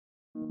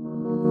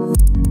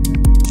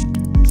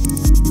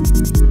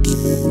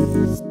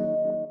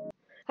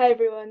Hi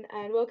everyone,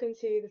 and welcome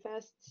to the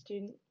first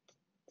student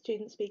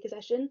speaker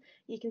session.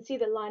 You can see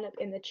the lineup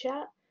in the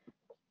chat,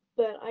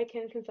 but I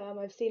can confirm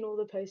I've seen all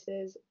the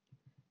posters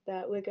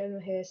that we're going to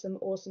hear some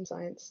awesome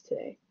science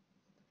today.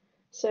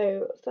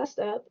 So first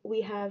up,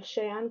 we have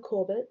Cheyenne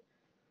Corbett,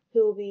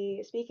 who will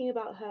be speaking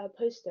about her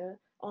poster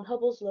on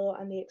Hubble's law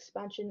and the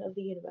expansion of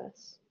the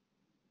universe.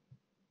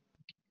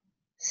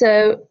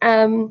 So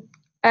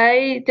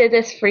I did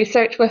this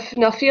research with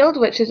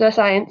Nuffield, which is a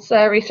science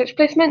research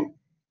placement,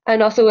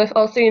 and also with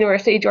Ulster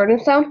University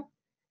Jordanstown.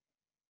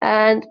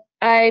 And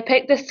I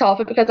picked this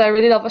topic because I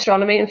really love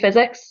astronomy and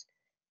physics.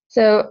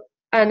 And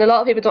a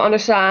lot of people don't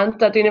understand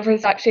that the universe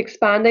is actually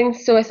expanding.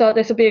 So I thought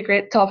this would be a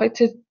great topic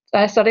to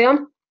study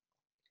on.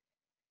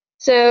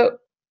 So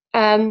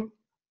I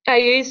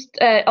used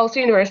Ulster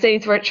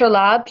University's virtual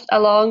labs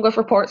along with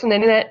reports on the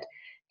internet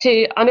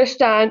to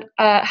understand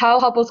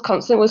how Hubble's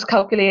constant was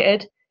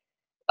calculated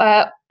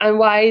and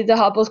why the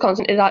Hubble's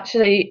constant is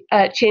actually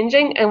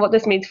changing and what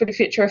this means for the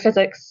future of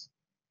physics.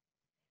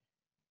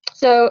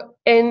 So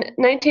in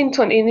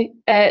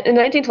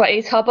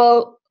 1920s,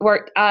 Hubble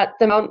worked at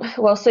the Mount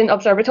Wilson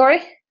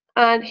Observatory,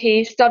 and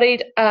he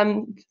studied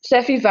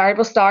Cepheid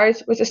variable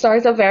stars, which are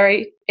stars that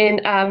vary in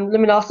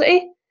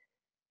luminosity.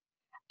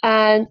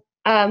 And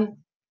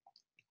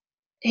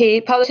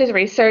he published his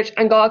research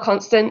and got a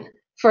constant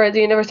for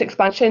the universe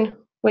expansion,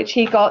 which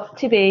he got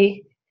to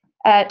be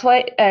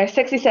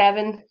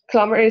 67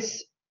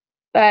 kilometers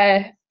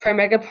per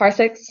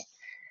megaparsec.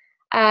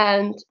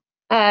 And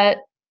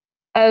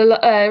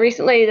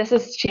recently this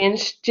has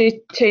changed due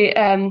to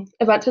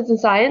advancements in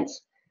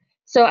science.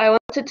 So I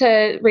wanted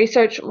to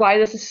research why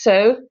this is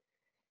so.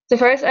 So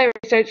first I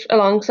researched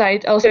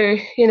alongside Ulster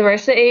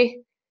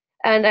University,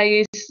 and I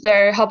used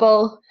their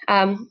Hubble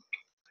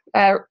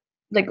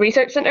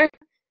research centre,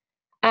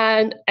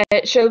 and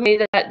it showed me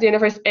that the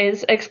universe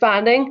is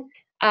expanding.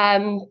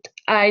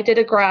 I did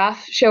a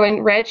graph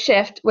showing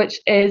redshift, which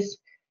is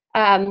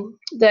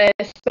the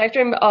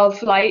spectrum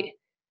of light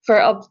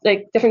for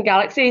different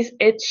galaxies.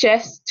 It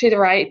shifts to the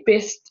right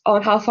based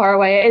on how far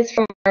away it is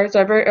from our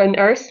observer on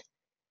Earth.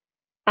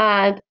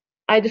 And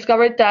I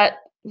discovered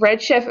that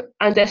redshift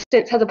and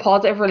distance has a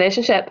positive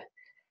relationship.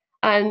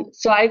 And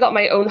so I got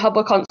my own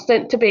Hubble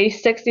constant to be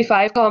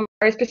 65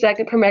 kilometers per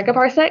second per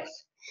megaparsec,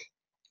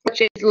 which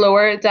is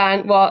lower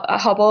than what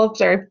Hubble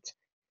observed.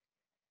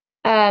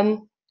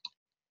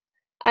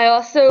 I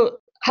also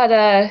had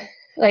a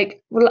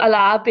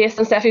lab based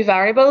on Cepheid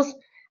variables,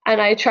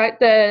 and I tracked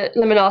the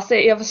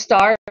luminosity of a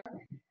star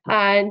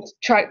and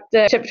tracked the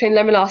relationship between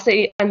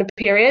luminosity and the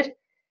period,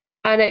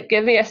 and it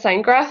gave me a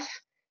sine graph.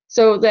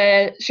 So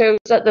that shows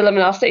that the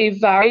luminosity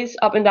varies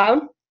up and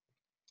down.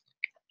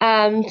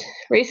 And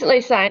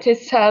recently,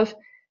 scientists have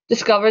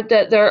discovered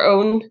that their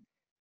own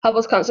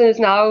Hubble's constant is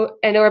now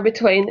anywhere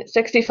between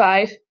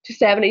 65 to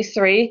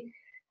 73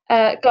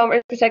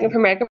 kilometers per second per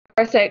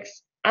megaparsec,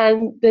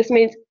 and this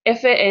means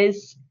if it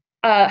is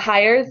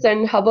higher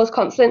than Hubble's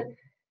constant,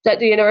 that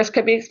the universe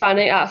could be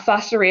expanding at a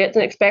faster rate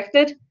than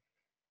expected,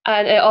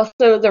 and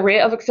the rate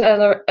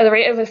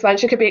of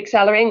expansion could be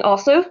accelerating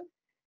also.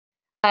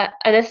 And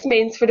this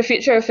means for the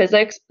future of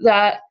physics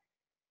that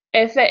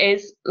if it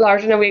is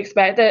larger than we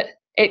expected,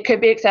 it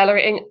could be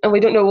accelerating, and we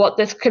don't know what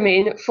this could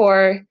mean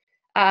for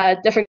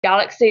different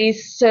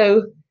galaxies.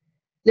 So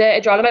the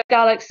Andromeda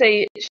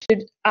galaxy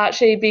should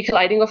actually be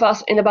colliding with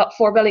us in about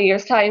 4 billion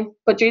years' time,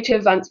 but due to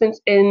advancements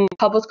in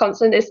Hubble's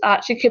constant, this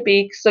actually could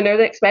be sooner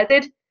than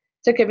expected.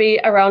 So it could be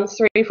around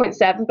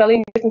 3.7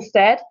 billion years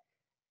instead.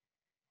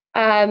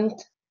 And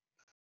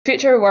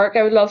future work,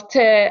 I would love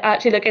to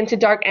actually look into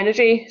dark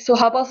energy. So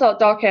Hubble thought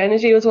dark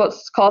energy was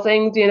what's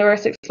causing the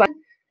universe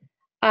expansion,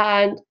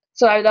 and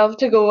so I'd love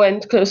to go in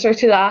closer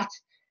to that.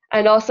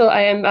 And also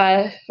I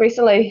am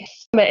recently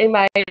submitting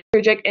my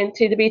project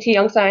into the BT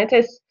Young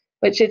Scientist,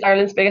 which is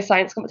Ireland's biggest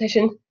science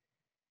competition.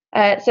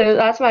 So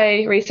that's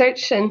my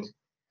research, and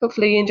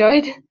hopefully you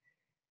enjoyed.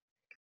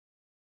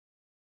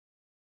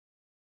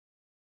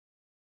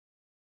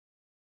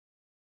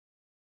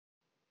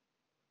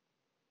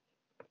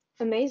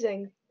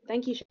 Amazing.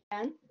 Thank you,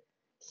 Cheyenne.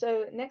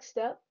 So next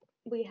up,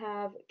 we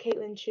have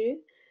Caitlin Chu,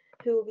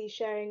 who will be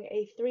sharing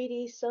a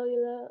 3D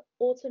cellular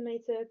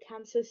automator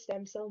cancer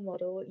stem cell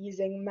model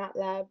using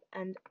MATLAB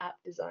and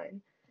app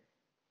design.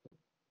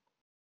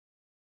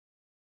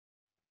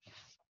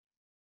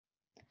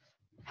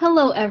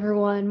 Hello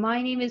everyone,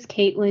 my name is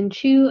Caitlin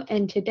Chu,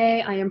 and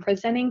today I am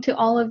presenting to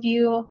all of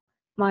you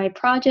my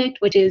project,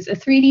 which is a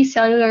 3D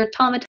cellular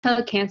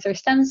automata cancer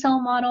stem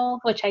cell model,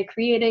 which I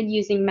created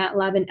using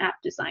MATLAB and App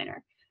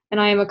Designer.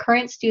 And I am a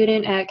current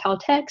student at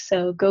Caltech,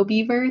 so go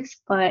Beavers,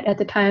 but at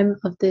the time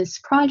of this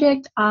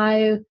project,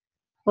 I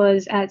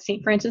was at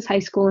St. Francis High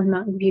School in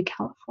Mountain View,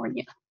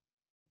 California.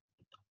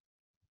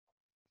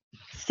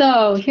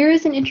 So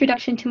here's an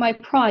introduction to my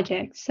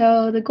project.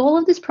 So the goal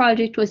of this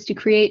project was to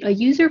create a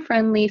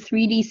user-friendly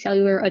 3D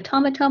cellular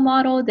automata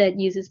model that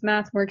uses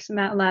MathWorks,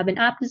 MATLAB, and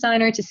App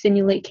Designer to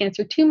simulate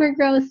cancer tumor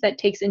growth that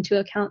takes into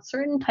account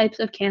certain types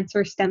of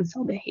cancer stem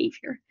cell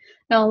behavior.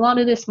 Now, a lot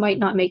of this might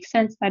not make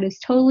sense. That is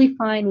totally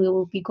fine. We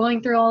will be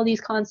going through all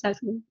these concepts.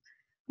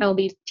 I will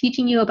be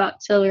teaching you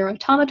about cellular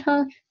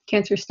automata,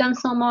 cancer stem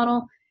cell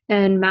model,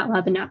 and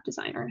MATLAB and App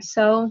Designer.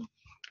 So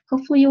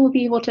hopefully you will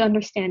be able to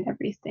understand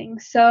everything.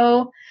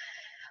 So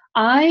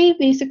I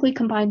basically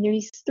combined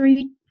these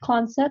three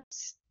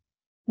concepts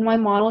in my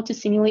model to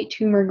simulate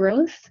tumor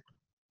growth.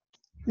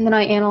 And then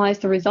I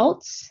analyzed the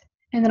results,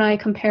 and then I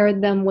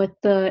compared them with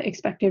the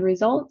expected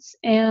results.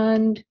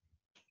 And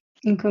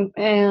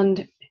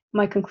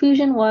my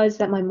conclusion was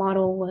that my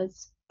model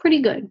was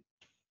pretty good.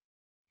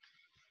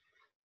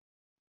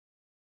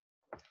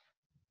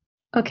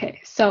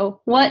 Okay, so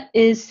what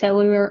is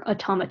cellular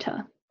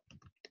automata?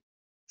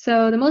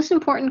 So the most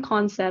important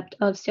concept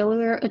of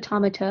cellular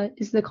automata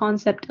is the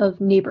concept of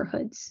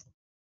neighborhoods.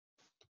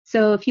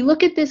 So if you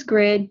look at this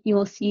grid, you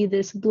will see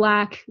this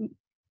black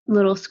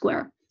little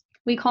square.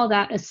 We call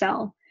that a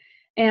cell.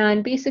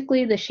 And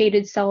basically the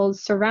shaded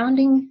cells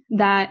surrounding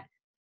that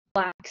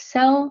black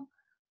cell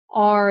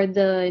are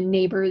the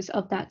neighbors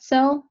of that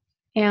cell.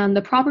 And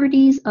the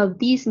properties of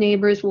these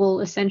neighbors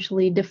will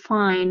essentially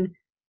define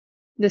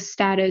the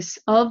status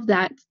of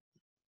that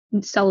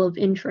cell of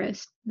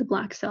interest, the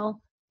black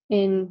cell,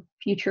 in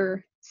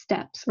future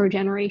steps or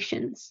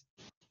generations.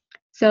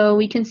 So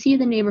we can see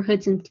the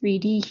neighborhoods in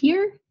 3D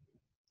here.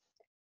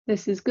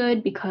 This is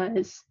good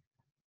because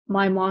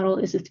my model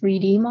is a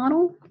 3D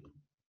model.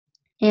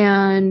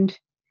 And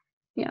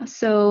yeah,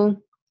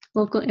 so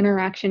local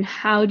interaction,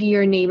 how do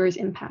your neighbors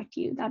impact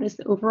you? That is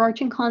the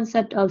overarching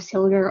concept of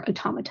cellular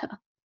automata.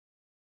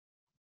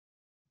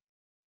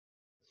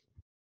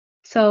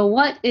 So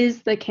what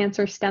is the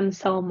cancer stem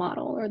cell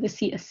model, or the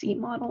CSC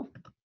model?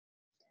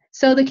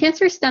 So the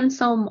cancer stem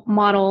cell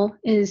model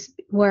is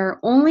where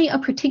only a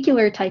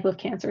particular type of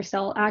cancer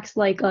cell acts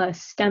like a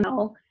stem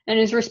cell and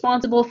is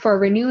responsible for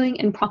renewing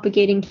and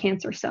propagating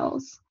cancer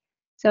cells.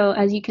 So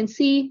as you can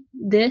see,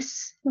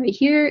 this right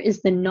here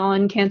is the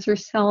non-cancer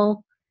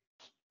cell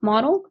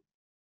model.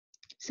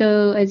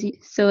 So as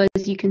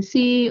you can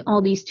see,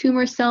 all these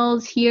tumor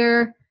cells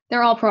here,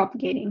 they're all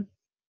propagating.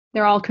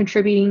 They're all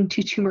contributing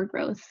to tumor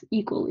growth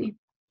equally.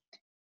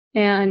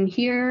 And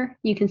here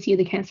you can see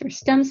the cancer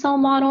stem cell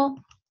model.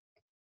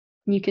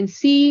 You can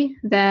see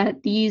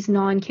that these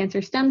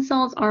non-cancer stem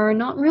cells are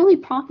not really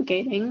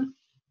propagating,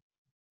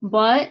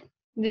 but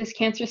this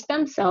cancer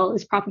stem cell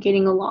is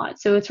propagating a lot.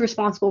 So it's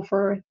responsible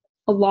for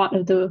a lot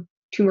of the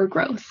tumor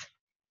growth.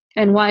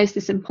 And why is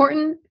this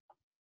important?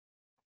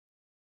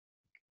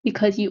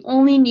 Because you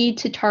only need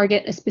to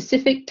target a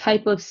specific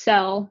type of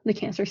cell, the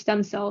cancer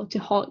stem cell, to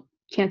halt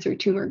cancer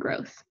tumor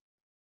growth.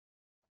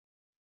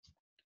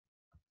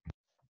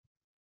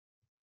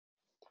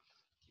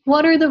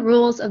 What are the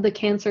rules of the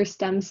cancer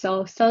stem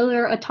cell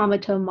cellular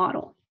automata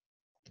model?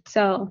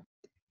 So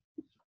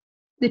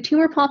the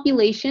tumor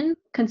population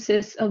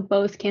consists of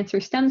both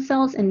cancer stem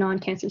cells and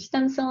non-cancer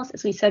stem cells.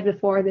 As we said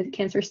before, the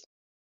cancer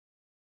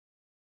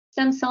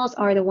stem cells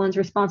are the ones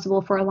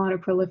responsible for a lot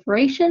of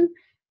proliferation,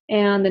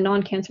 and the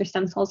non-cancer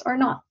stem cells are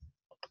not.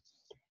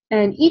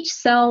 And each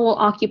cell will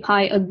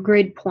occupy a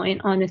grid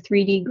point on a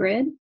 3D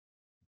grid.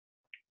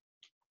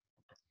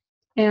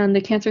 And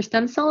the cancer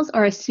stem cells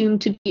are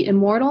assumed to be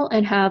immortal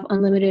and have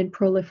unlimited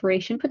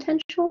proliferation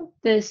potential.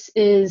 This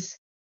is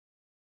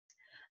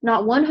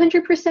not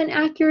 100%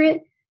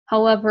 accurate.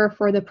 However,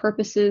 for the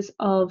purposes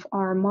of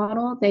our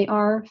model, they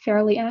are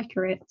fairly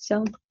accurate.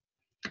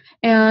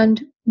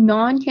 And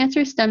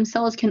non-cancer stem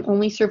cells can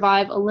only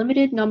survive a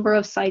limited number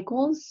of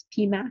cycles,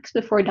 Pmax,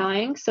 before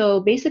dying.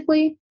 So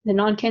basically, the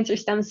non-cancer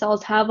stem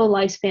cells have a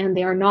lifespan.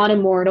 They are not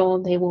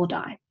immortal. They will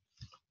die.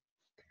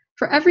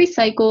 For every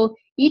cycle,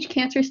 each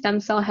cancer stem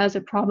cell has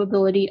a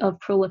probability of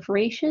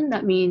proliferation.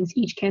 That means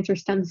each cancer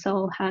stem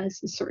cell has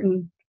a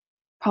certain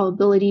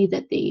probability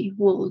that they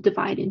will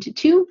divide into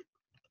two.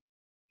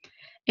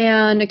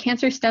 And a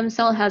cancer stem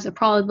cell has a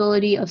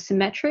probability of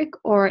symmetric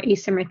or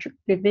asymmetric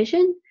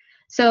division.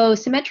 So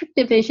symmetric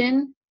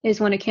division is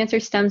when a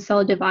cancer stem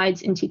cell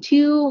divides into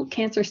two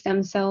cancer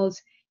stem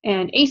cells,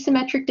 and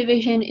asymmetric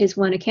division is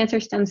when a cancer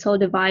stem cell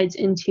divides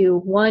into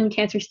one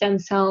cancer stem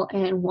cell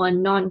and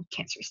one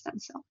non-cancer stem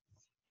cell.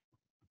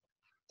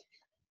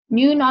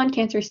 New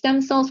non-cancer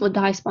stem cells will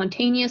die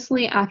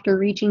spontaneously after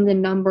reaching the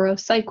number of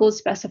cycles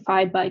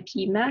specified by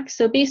Pmax.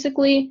 So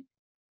basically,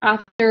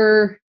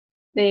 after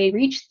they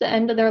reach the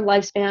end of their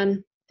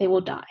lifespan, they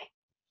will die.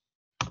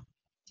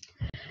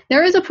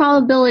 There is a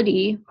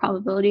probability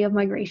of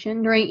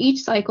migration. During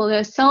each cycle,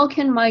 the cell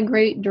can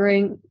migrate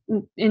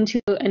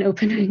into an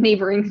open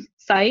neighboring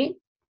site.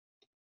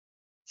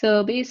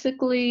 So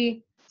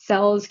basically,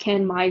 cells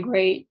can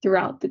migrate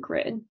throughout the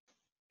grid,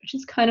 which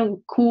is kind of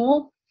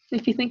cool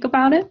if you think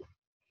about it.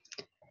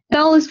 The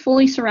cell is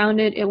fully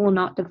surrounded, it will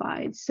not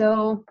divide.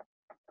 So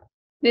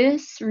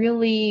this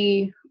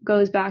really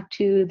goes back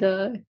to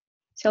the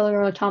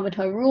cellular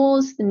automata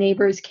rules, the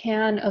neighbors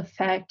can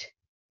affect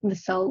the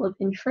cell of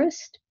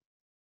interest.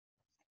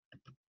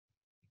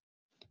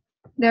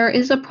 There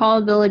is a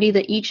probability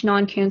that each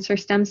non-cancer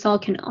stem cell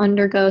can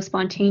undergo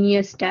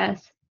spontaneous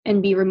death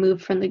and be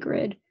removed from the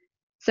grid.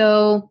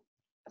 So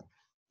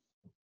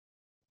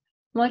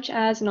much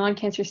as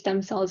non-cancer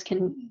stem cells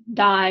can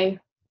die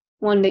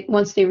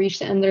once they reach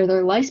the end of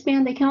their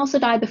lifespan, they can also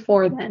die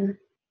before then.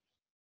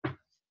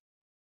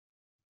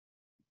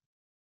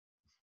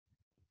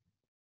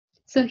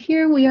 So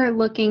here we are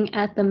looking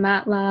at the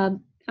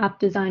MATLAB App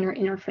Designer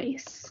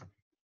interface.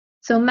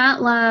 So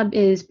MATLAB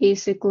is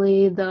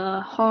basically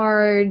the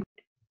hard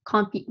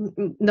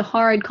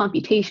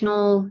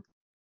computational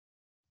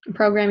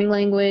programming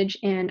language,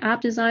 and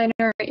App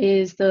Designer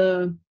is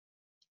the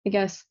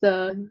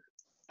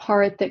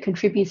part that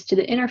contributes to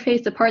the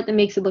interface, the part that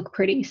makes it look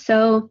pretty.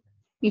 So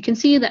you can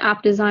see the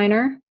App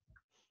Designer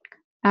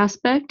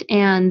aspect,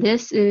 and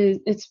this is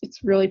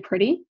it's really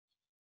pretty.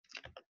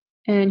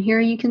 And here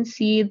you can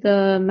see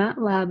the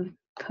MATLAB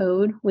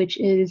code, which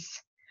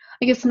is,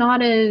 I guess,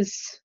 not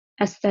as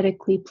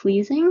aesthetically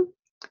pleasing.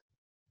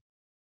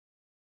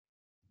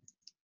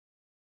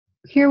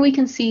 Here we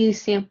can see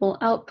sample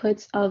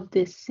outputs of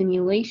this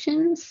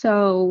simulation.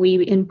 So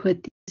we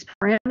input these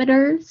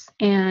parameters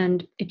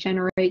and it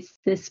generates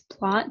this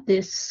plot,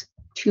 this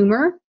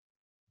tumor.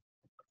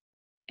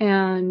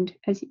 And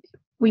as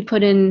we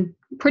put in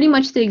pretty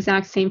much the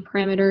exact same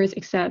parameters,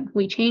 except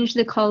we change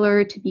the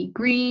color to be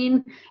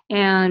green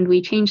and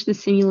we change the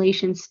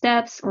simulation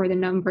steps, or the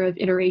number of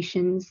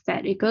iterations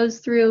that it goes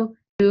through,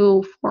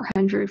 to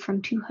 400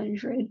 from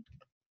 200.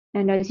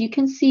 And as you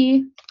can see,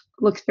 it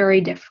looks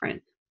very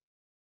different.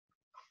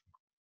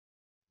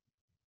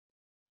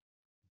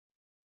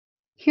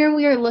 Here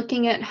we are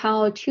looking at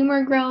how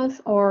tumor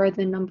growth, or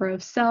the number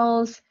of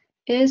cells,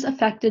 is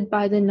affected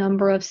by the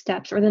number of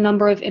steps, or the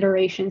number of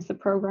iterations the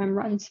program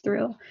runs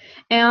through.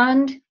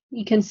 And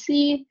you can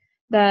see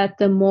that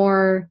the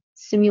more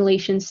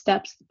simulation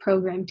steps the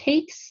program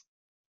takes,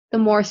 the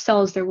more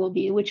cells there will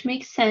be, which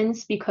makes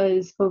sense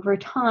because over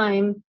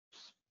time,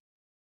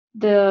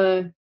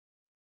 the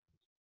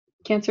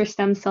cancer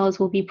stem cells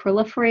will be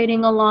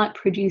proliferating a lot,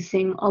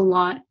 producing a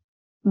lot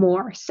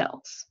more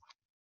cells.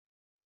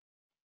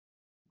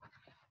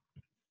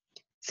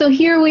 So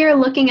here we are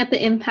looking at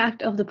the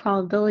impact of the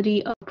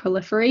probability of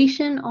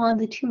proliferation on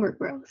the tumor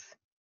growth.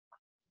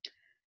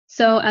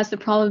 So as the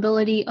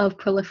probability of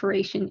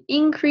proliferation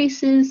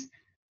increases,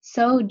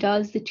 so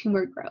does the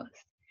tumor growth.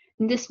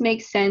 And this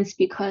makes sense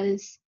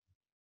because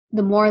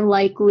the more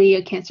likely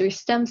a cancer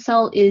stem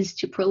cell is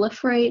to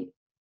proliferate,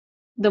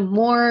 the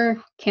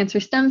more cancer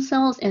stem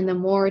cells and the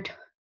more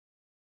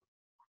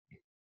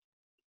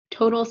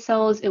total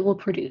cells it will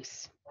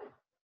produce.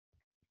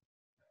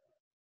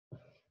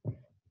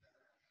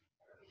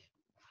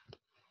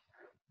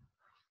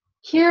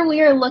 Here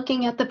we are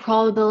looking at the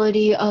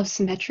probability of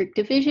symmetric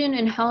division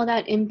and how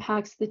that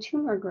impacts the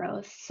tumor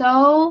growth.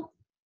 So,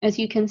 as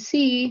you can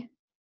see,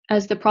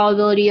 as the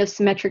probability of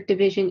symmetric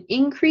division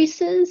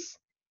increases,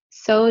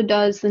 so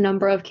does the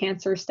number of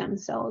cancer stem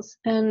cells,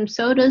 and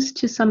so does,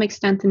 to some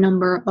extent, the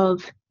number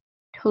of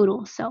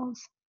total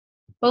cells.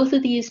 Both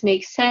of these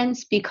make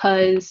sense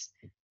because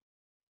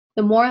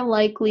the more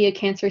likely a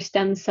cancer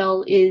stem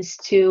cell is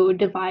to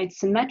divide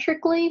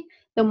symmetrically,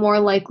 the more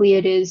likely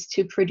it is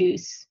to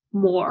produce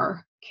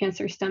more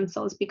cancer stem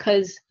cells,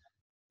 because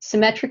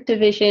symmetric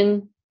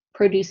division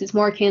produces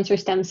more cancer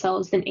stem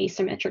cells than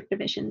asymmetric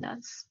division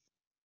does.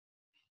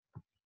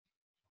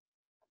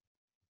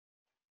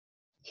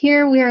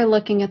 Here we are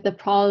looking at the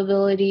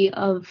probability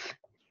of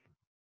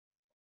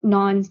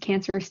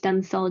non-cancer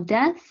stem cell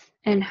death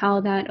and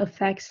how that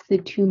affects the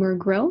tumor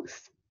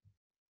growth.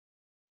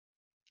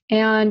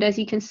 And as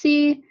you can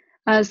see,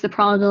 as the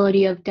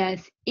probability of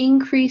death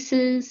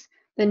increases,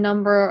 the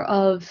number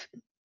of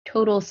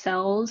total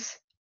cells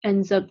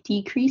ends up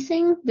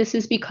decreasing. This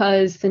is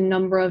because the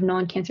number of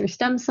non-cancer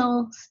stem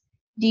cells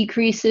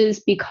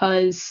decreases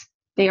because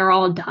they are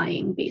all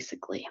dying,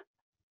 basically.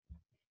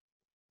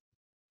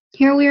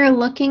 Here we are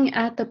looking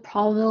at the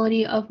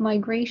probability of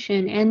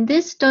migration, and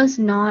this does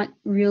not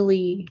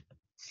really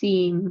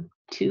seem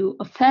to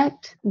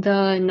affect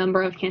the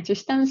number of cancer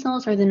stem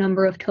cells or the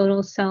number of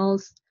total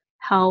cells.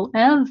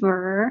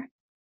 However,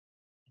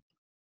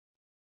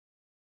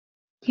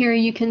 here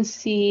you can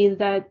see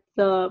that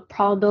the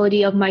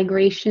probability of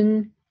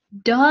migration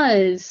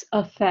does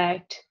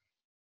affect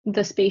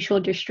the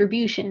spatial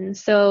distribution.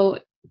 So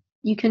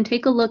you can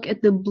take a look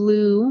at the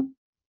blue,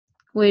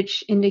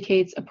 which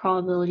indicates a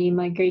probability of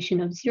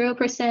migration of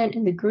 0%,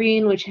 and the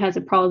green, which has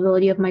a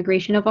probability of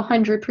migration of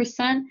 100%.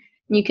 And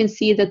you can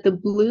see that the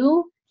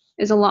blue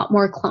is a lot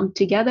more clumped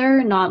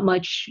together, not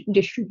much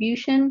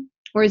distribution,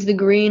 whereas the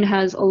green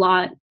has a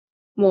lot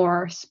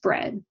more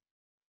spread.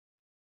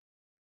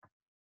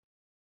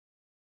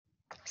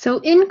 So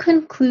in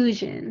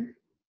conclusion,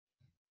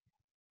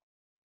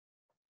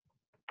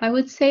 I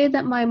would say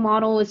that my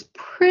model was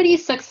pretty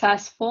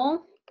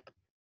successful.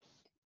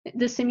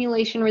 The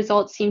simulation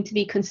results seem to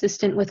be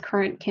consistent with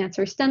current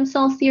cancer stem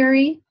cell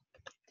theory.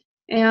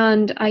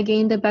 and I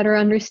gained a better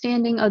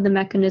understanding of the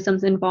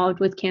mechanisms involved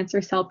with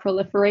cancer cell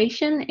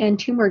proliferation and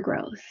tumor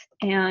growth.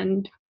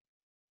 And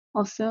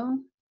also,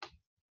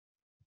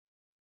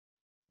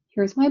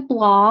 here's my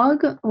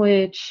blog,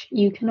 which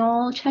you can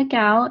all check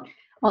out.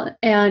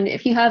 And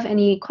if you have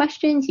any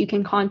questions, you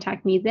can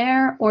contact me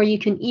there, or you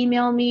can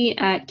email me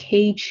at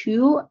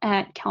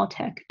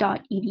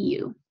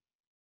kchu@caltech.edu.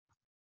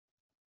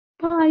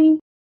 Bye.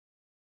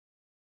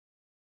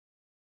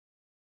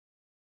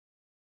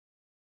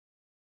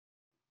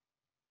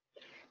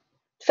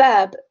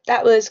 Fab,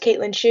 that was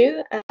Caitlin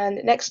Chu,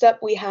 and next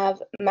up we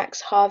have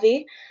Max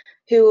Harvey,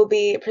 who will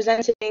be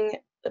presenting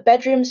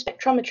bedroom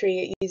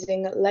spectrometry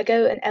using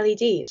LEGO and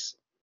LEDs.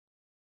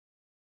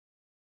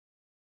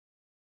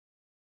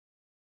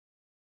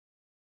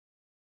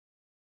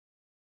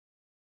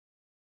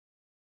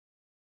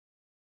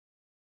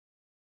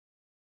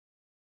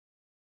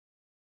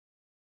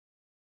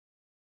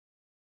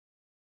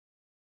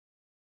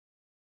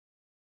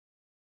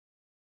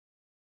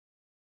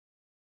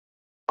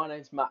 My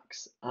name's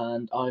Max,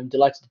 and I'm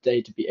delighted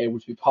today to be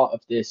able to be part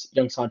of this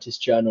Young Scientist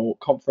Journal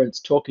conference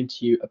talking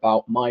to you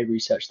about my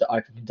research that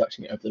I've been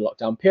conducting over the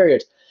lockdown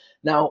period.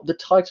 Now, the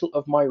title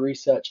of my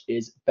research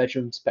is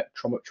Bedroom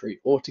Spectrometry,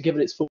 or to give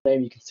it its full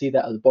name, you can see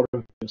that at the bottom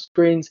of your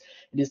screens.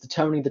 It is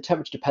determining the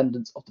temperature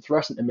dependence of the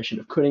fluorescent emission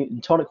of quinine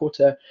in tonic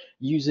water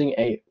using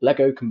a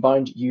LEGO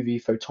combined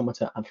UV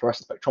photometer and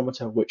fluorescent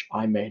spectrometer, which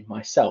I made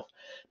myself.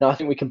 Now, I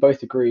think we can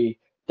both agree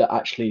that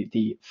actually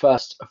the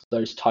first of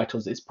those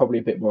titles is probably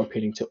a bit more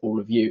appealing to all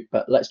of you.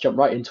 But let's jump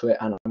right into it,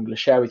 and I'm going to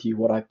share with you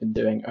what I've been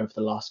doing over the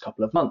last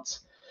couple of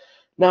months.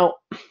 Now,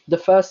 the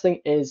first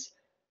thing is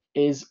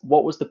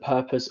what was the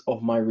purpose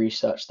of my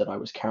research that I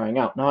was carrying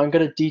out? Now, I'm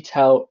going to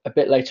detail a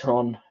bit later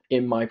on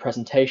in my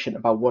presentation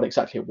about what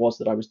exactly it was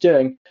that I was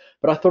doing,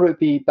 but I thought it would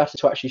be better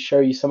to actually show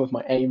you some of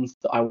my aims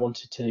that I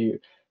wanted to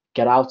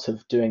get out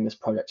of doing this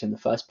project in the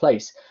first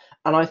place.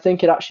 And I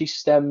think it actually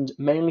stemmed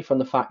mainly from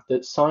the fact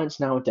that science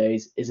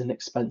nowadays is an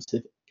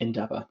expensive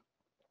endeavor.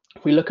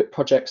 If we look at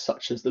projects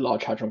such as the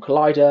Large Hadron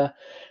Collider,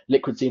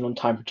 liquid xenon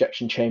time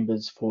projection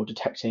chambers for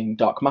detecting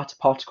dark matter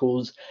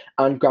particles,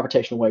 and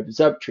gravitational wave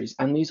observatories,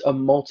 and these are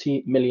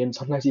multi-million,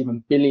 sometimes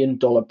even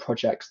billion-dollar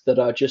projects that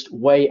are just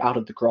way out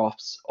of the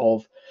grasp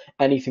of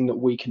anything that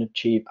we can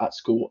achieve at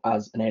school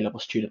as an A-level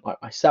student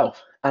like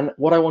myself. And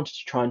what I wanted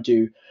to try and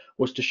do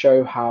was to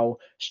show how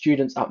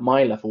students at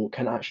my level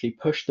can actually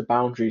push the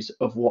boundaries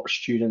of what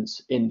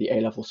students in the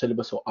A-level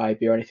syllabus or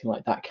IB or anything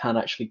like that can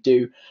actually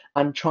do,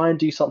 and try and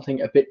do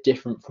something a bit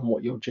different from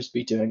what you'll just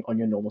be doing on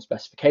your normal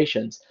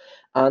specifications.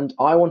 And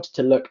I wanted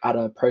to look at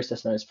a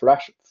process known as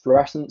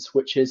fluorescence,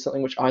 which is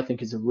something which I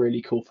think is a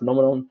really cool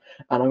phenomenon.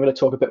 And I'm going to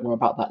talk a bit more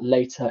about that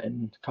later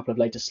in a couple of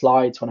later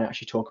slides when I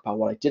actually talk about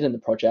what I did in the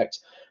project.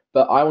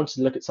 But I wanted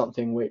to look at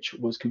something which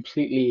was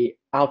completely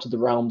out of the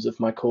realms of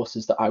my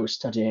courses that I was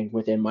studying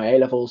within my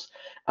A-levels,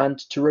 and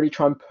to really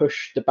try and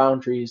push the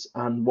boundaries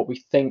and what we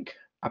think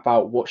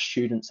about what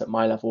students at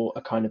my level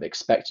are kind of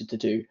expected to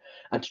do,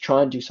 and to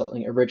try and do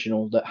something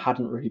original that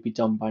hadn't really been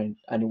done by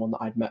anyone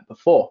that I'd met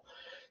before.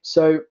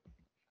 So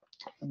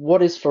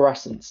what is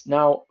fluorescence?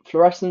 Now,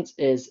 fluorescence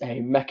is a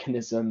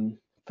mechanism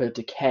for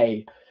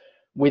decay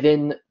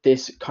within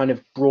this kind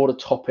of broader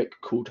topic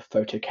called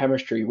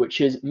photochemistry,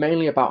 which is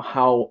mainly about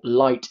how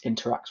light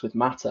interacts with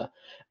matter.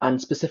 And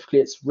specifically,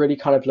 it's really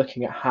kind of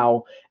looking at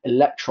how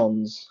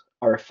electrons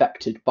are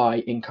affected by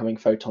incoming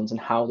photons and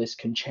how this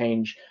can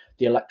change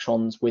the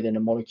electrons within a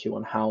molecule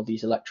and how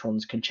these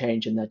electrons can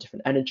change in their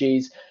different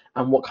energies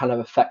and what kind of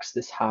effects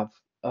this have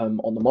on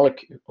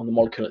the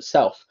molecule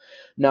itself.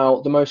 Now,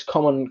 the most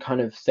common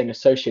kind of thing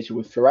associated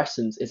with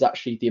fluorescence is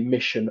actually the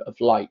emission of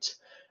light.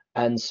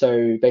 And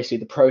so basically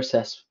the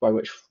process by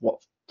which what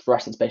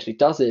fluorescence basically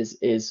does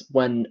is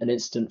when an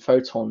incident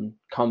photon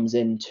comes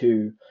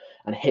into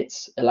and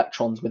hits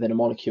electrons within a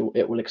molecule,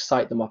 it will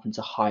excite them up into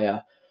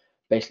higher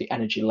basically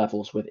energy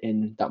levels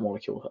within that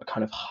molecule, a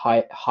kind of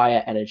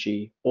higher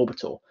energy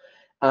orbital.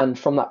 And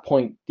from that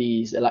point,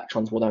 these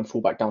electrons will then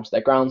fall back down to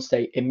their ground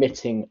state,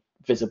 emitting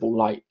visible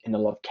light in a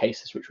lot of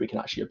cases, which we can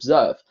actually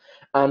observe.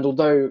 And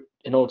although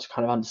in order to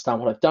kind of understand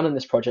what I've done in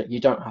this project,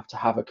 you don't have to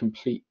have a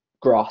complete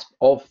grasp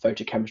of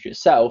photochemistry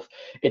itself,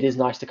 it is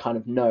nice to kind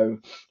of know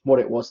what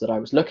it was that I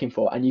was looking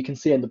for. And you can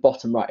see in the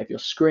bottom right of your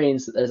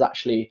screens that there's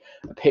actually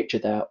a picture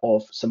there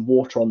of some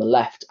water on the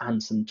left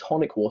and some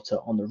tonic water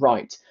on the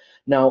right.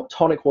 Now,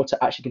 tonic water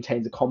actually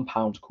contains a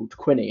compound called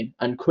quinine,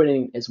 and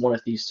quinine is one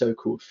of these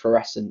so-called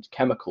fluorescent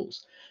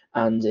chemicals.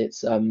 And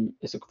it's a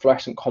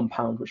fluorescent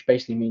compound, which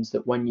basically means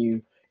that when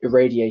you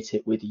irradiate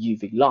it with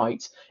UV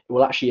light, it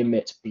will actually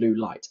emit blue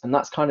light. And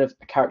that's kind of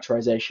a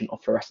characterization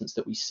of fluorescence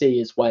that we see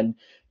is when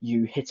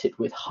you hit it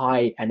with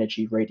high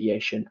energy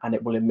radiation and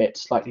it will emit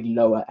slightly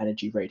lower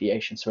energy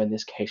radiation. So in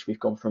this case, we've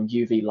gone from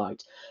UV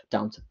light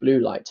down to blue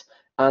light.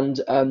 And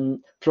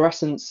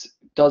fluorescence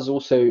does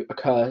also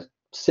occur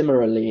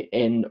similarly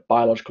in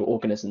biological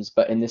organisms,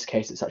 but in this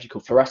case, it's actually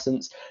called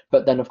fluorescence.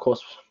 But then, of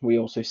course, we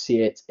also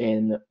see it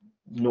in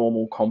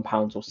normal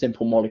compounds or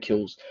simple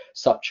molecules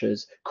such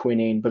as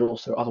quinine, but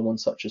also other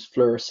ones such as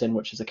fluorescein,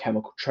 which is a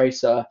chemical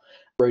tracer,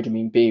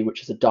 rhodamine B,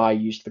 which is a dye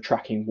used for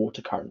tracking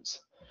water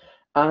currents.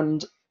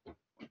 And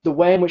the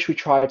way in which we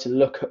try to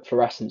look at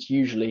fluorescence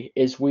usually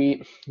is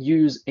we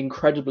use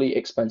incredibly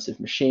expensive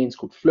machines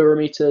called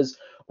fluorometers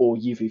or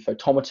UV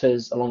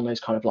photometers, along those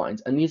kind of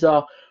lines. And these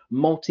are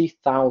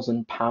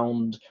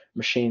multi-thousand-pound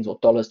machines or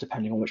dollars,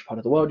 depending on which part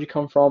of the world you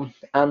come from.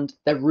 And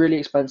they're really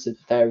expensive.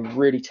 They're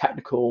really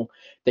technical.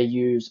 They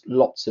use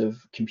lots of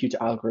computer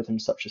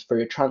algorithms such as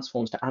Fourier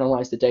transforms to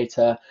analyze the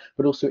data,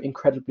 but also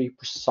incredibly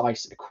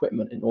precise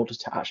equipment in order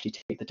to actually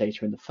take the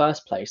data in the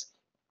first place.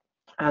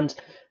 And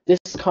this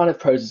kind of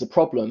poses a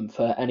problem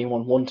for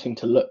anyone wanting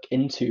to look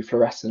into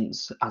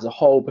fluorescence as a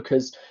whole,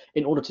 because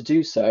in order to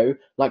do so,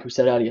 like we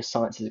said earlier,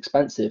 science is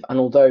expensive. And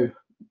although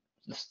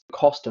the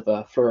cost of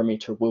a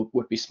fluorometer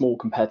would be small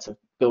compared to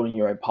building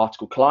your own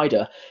particle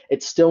collider,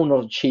 it's still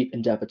not a cheap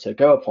endeavor to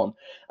go upon.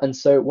 And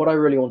so what I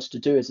really wanted to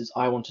do is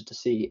I wanted to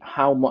see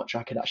how much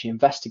I could actually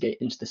investigate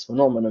into this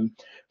phenomenon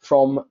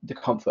from the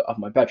comfort of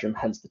my bedroom,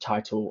 hence the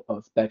title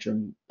of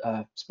bedroom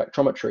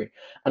spectrometry.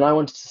 And I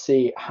wanted to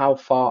see how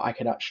far I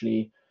could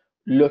actually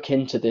look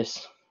into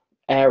this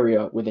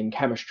area within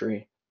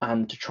chemistry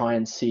and to try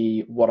and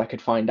see what I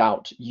could find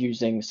out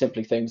using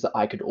simply things that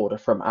I could order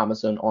from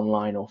Amazon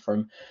online or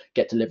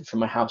get delivered from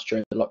my house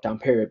during the lockdown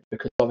period,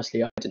 because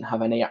obviously I didn't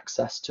have any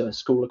access to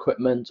school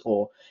equipment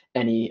or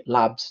any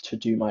labs to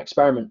do my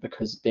experiment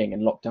because being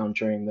in lockdown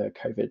during the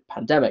COVID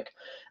pandemic.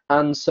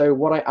 And so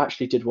what I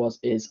actually did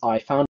is I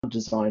found a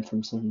design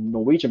from some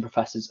Norwegian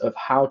professors of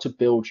how to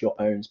build your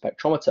own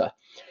spectrometer.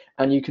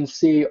 And you can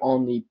see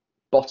on the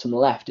bottom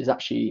left is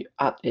actually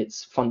at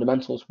its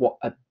fundamentals what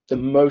the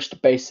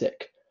most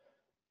basic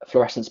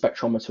fluorescent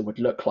spectrometer would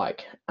look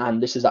like.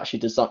 And this is actually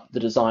the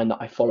design that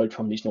I followed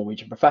from these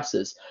Norwegian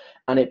professors.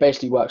 And it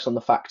basically works on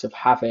the fact of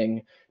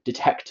having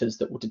detectors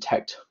that will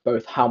detect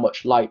both how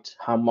much light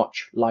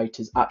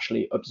is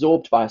actually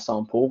absorbed by a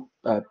sample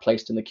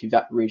placed in the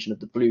cuvette region of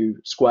the blue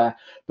square,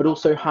 but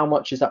also how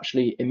much is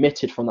actually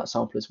emitted from that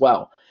sample as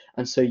well.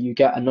 And so you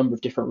get a number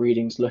of different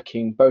readings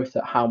looking both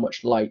at how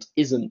much light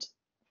isn't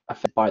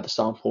affected by the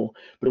sample,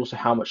 but also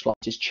how much light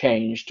is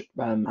changed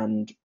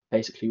and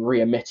basically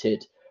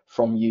re-emitted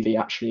from UV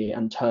actually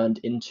and turned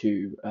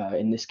into,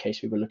 in this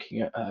case, we were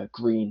looking at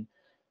green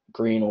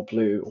or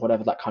blue, or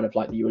whatever that kind of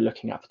light that you were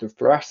looking at for the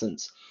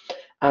fluorescence.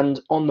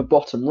 And on the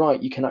bottom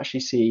right, you can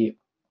actually see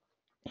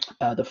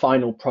the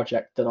final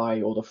product that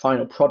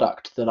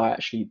I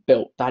actually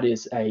built. That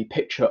is a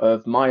picture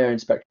of my own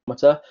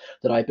spectrometer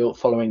that I built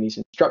following these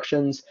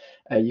instructions.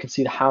 You can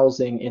see the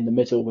housing in the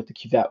middle with the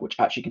cuvette, which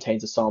actually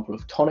contains a sample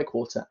of tonic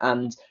water,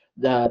 and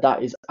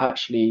that is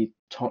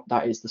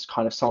this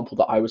kind of sample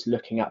that I was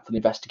looking at for the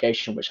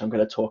investigation, which I'm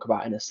going to talk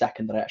about in a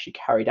second, that I actually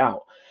carried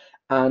out.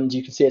 And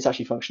you can see it's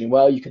actually functioning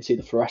well. You can see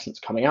the fluorescence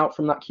coming out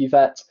from that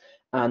cuvette,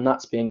 and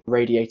that's being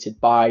radiated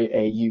by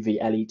a UV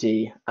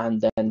LED.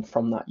 And then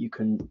from that, you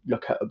can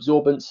look at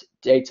absorbance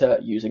data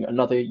using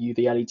another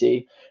UV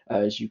LED.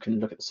 As you can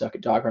look at the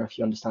circuit diagram. If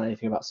you understand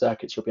anything about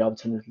circuits, you'll be able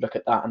to look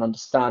at that and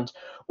understand.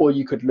 Or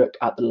you could look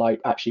at the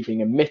light actually being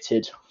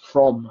emitted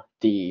from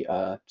the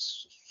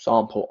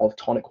sample of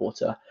tonic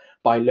water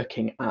by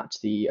looking at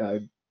the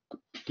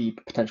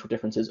potential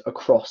differences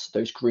across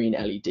those green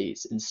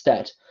LEDs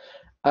instead.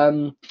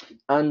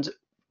 And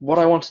what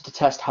I wanted to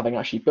test, having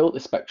actually built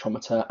this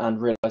spectrometer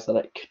and realized that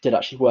it did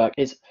actually work,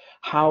 is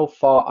how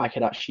far I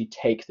could actually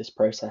take this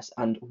process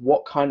and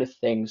what kind of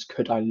things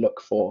could I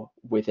look for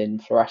within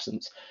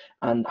fluorescence,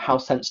 and how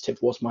sensitive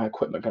was my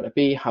equipment going to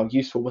be, how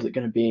useful was it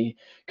going to be,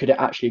 could it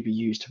actually be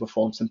used to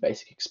perform some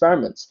basic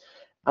experiments.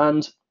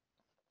 And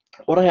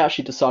what I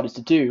actually decided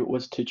to do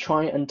was to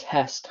try and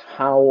test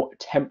how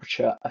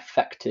temperature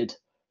affected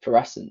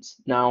fluorescence.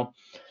 Now,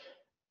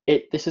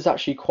 this is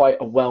actually quite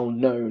a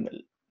well-known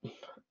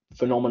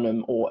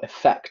phenomenon or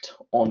effect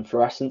on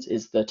fluorescence,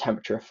 is the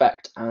temperature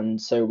effect. And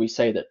so we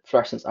say that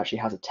fluorescence actually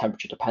has a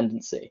temperature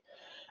dependency.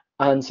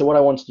 And so what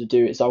I wanted to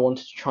do is I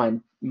wanted to try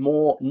and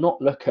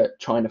not look at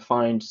trying to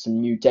find some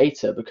new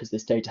data, because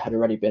this data had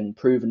already been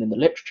proven in the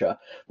literature.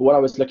 But what I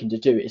was looking to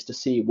do is to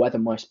see whether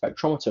my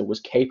spectrometer was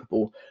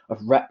capable of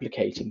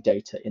replicating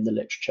data in the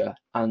literature,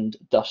 and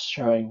thus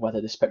showing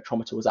whether the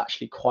spectrometer was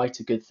actually quite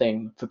a good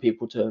thing for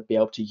people to be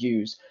able to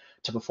use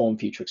to perform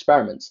future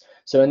experiments.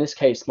 So in this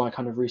case, my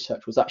kind of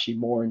research was actually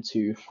more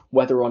into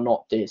whether or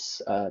not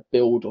this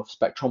build of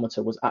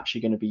spectrometer was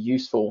actually going to be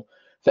useful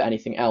for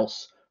anything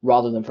else,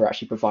 rather than for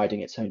actually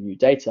providing its own new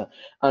data.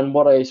 And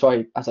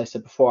as I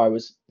said before, I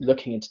was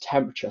looking into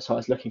temperature, so I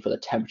was looking for the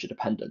temperature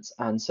dependence.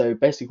 And so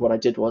basically what I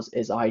did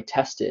is I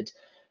tested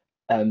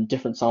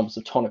different samples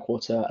of tonic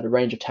water at a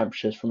range of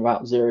temperatures from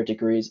about 0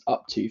 degrees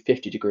up to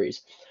 50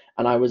 degrees.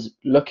 And I was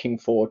looking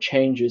for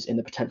changes in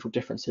the potential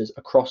differences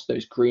across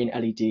those green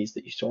LEDs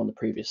that you saw on the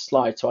previous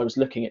slide. So I was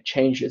looking at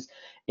changes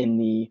in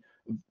the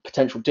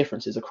potential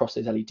differences across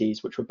those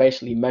LEDs, which were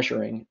basically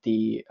measuring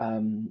the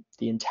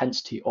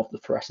intensity of the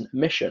fluorescent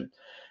emission.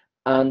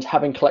 And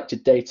having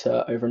collected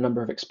data over a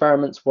number of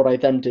experiments, what I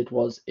then did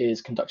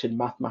is conducted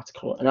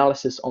mathematical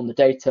analysis on the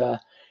data,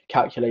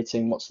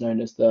 calculating what's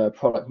known as the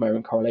product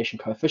moment correlation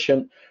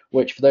coefficient,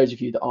 which for those of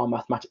you that are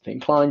mathematically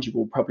inclined, you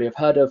will probably have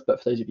heard of,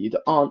 but for those of you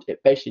that aren't,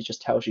 it basically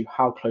just tells you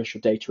how close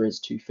your data is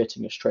to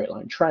fitting a straight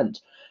line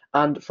trend.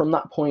 And from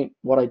that point,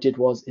 what I did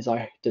is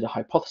I did a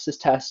hypothesis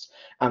test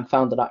and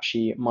found that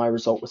actually my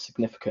result was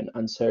significant.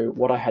 And so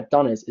what I had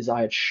done is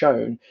I had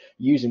shown,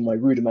 using my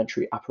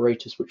rudimentary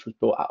apparatus, which was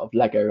built out of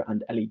Lego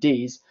and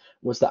LEDs,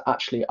 was that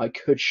actually I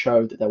could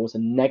show that there was a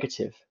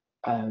negative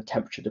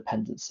temperature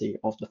dependency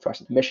of the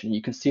fluorescent emission.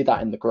 You can see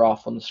that in the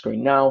graph on the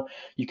screen now.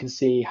 You can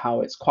see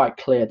how it's quite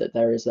clear that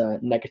there is a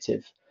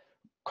negative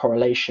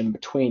correlation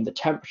between the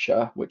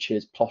temperature, which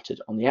is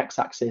plotted on the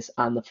x-axis,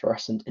 and the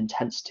fluorescent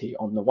intensity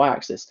on the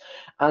y-axis.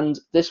 And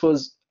this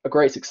was a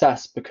great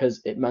success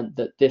because it meant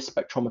that this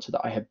spectrometer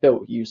that I had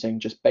built using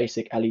just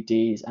basic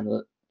LEDs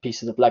and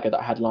pieces of Lego that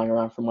I had lying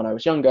around from when I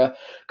was younger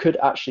could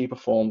actually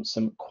perform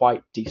some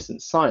quite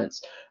decent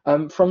science.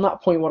 From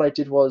that point, what I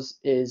did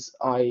is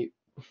I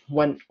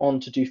went on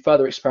to do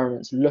further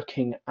experiments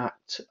looking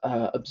at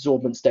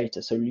absorbance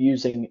data, so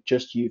using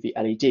just UV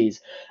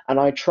LEDs. And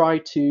I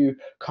tried to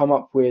come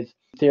up with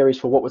theories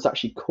for what was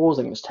actually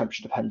causing this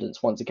temperature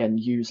dependence, once again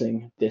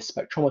using this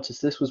spectrometer.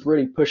 So this was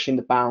really pushing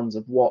the bounds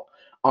of what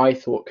I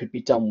thought could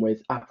be done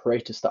with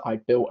apparatus that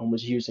I'd built and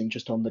was using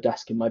just on the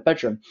desk in my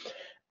bedroom.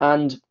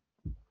 And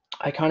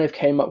I kind of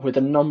came up with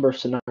a number of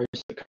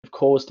scenarios that could have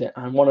caused it,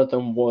 and one of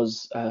them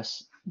was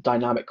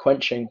dynamic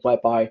quenching,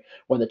 whereby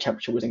when the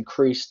temperature was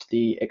increased,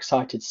 the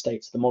excited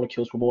states of the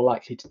molecules were more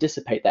likely to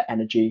dissipate their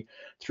energy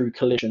through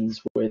collisions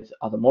with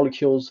other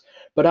molecules.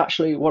 But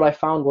actually what I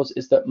found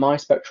is that my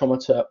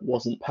spectrometer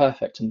wasn't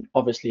perfect, and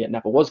obviously it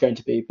never was going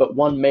to be, but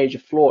one major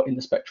flaw in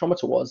the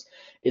spectrometer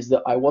is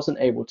that I wasn't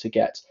able to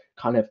get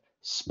kind of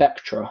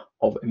spectra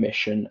of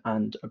emission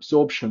and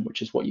absorption,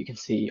 which is what you can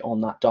see on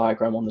that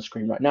diagram on the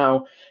screen right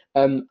now.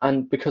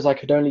 And because I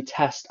could only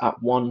test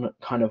at one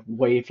kind of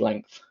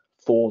wavelength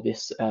for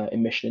this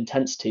emission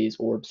intensities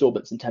or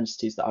absorbance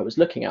intensities that I was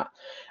looking at.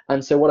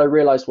 And so what I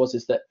realized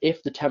is that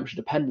if the temperature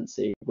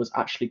dependency was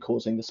actually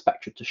causing the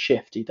spectra to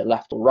shift either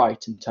left or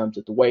right in terms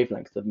of the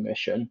wavelength of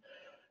emission,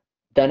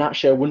 then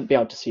actually I wouldn't be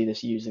able to see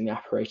this using the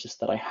apparatus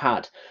that I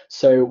had.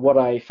 So what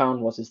I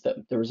found is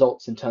that the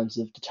results in terms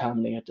of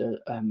determining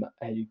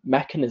a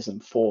mechanism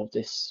for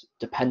this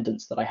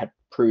dependence that I had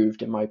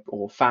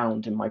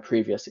found in my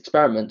previous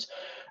experiment,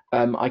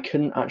 I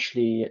couldn't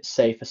actually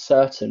say for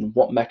certain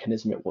what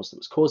mechanism it was that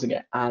was causing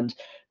it. And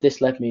this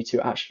led me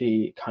to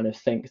actually kind of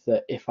think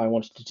that if I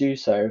wanted to do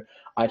so,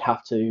 I'd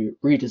have to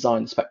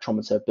redesign the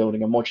spectrometer,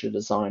 building a modular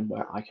design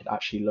where I could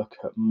actually look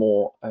at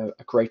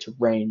a greater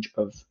range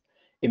of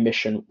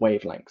emission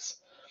wavelengths.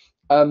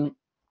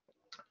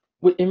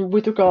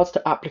 With regards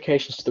to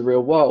applications to the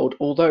real world,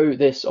 although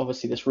this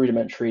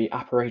rudimentary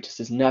apparatus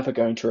is never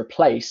going to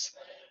replace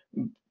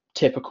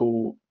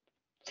typical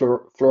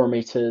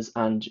fluorometers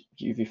and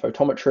UV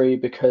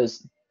photometry,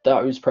 because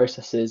those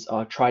processes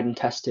are tried and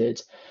tested.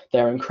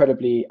 They're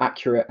incredibly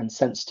accurate and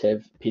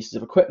sensitive pieces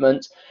of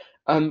equipment.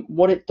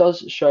 What it does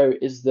show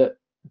is that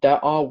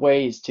there are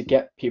ways to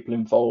get people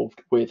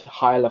involved with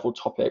higher level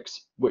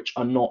topics which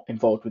are not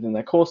involved within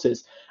their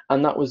courses.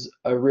 And that was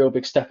a real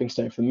big stepping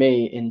stone for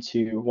me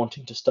into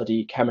wanting to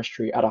study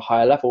chemistry at a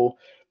higher level,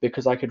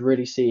 because I could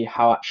really see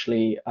how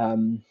actually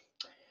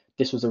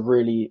this was a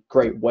really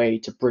great way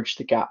to bridge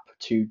the gap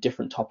to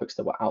different topics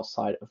that were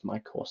outside of my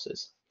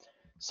courses.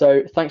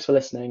 So thanks for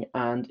listening,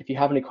 and if you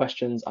have any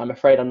questions, I'm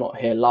afraid I'm not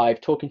here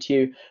live talking to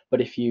you,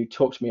 but if you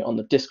talk to me on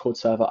the Discord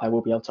server, I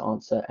will be able to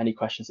answer any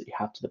questions that you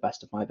have to the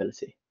best of my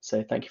ability.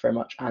 So thank you very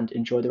much and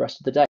enjoy the rest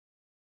of the day.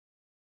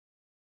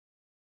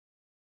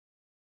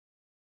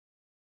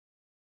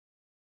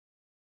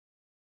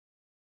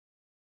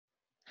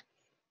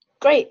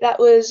 Great, that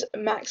was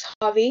Max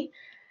Harvey.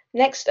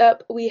 Next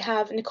up, we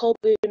have Nicole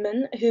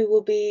Budeman, who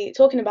will be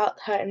talking about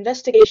her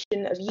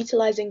investigation of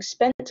utilizing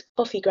spent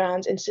coffee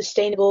grounds in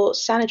sustainable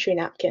sanitary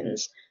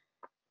napkins.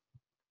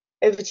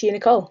 Over to you,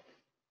 Nicole.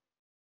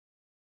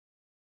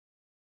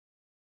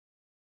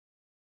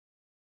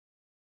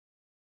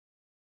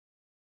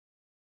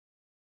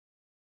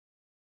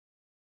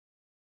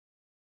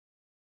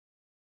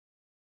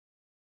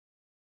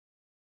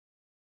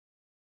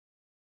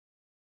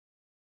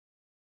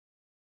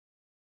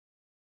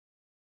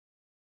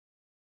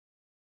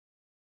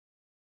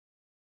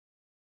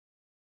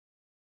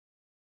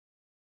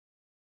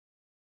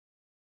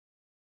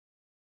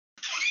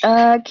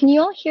 Can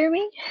you all hear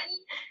me?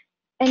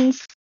 And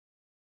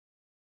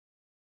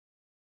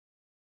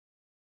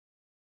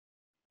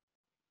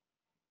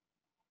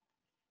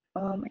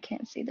I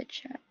can't see the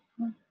chat.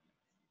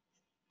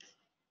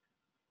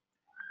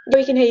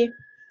 We can hear you.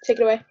 Take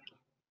it away.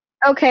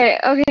 Okay.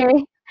 All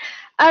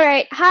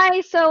right.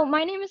 Hi. So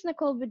my name is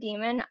Nicole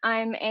Budiman.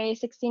 I'm a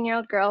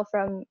 16-year-old girl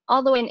from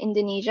all the way in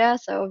Indonesia,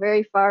 so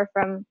very far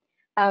from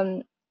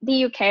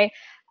the UK.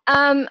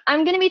 I'm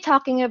going to be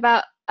talking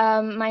about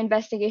my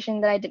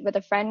investigation that I did with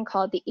a friend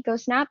called the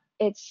EcoSnap.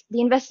 It's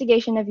the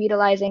investigation of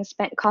utilizing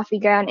spent coffee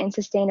ground in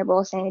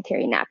sustainable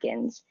sanitary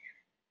napkins.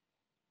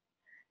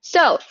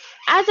 So,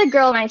 as a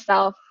girl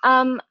myself,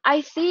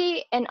 I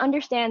see and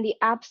understand the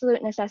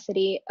absolute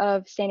necessity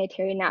of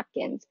sanitary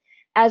napkins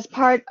as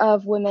part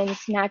of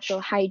women's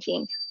natural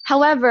hygiene.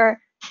 However,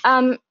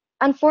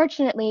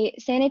 unfortunately,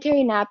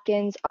 sanitary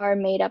napkins are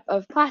made up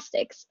of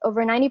plastics.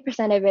 Over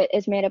 90% of it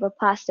is made up of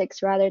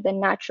plastics rather than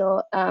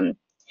natural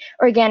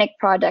organic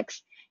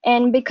products.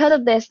 And because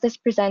of this, this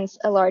presents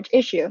a large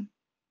issue.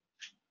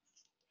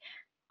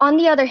 On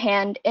the other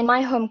hand, in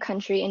my home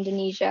country,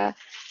 Indonesia,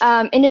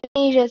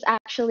 Indonesia is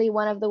actually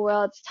one of the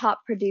world's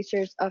top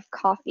producers of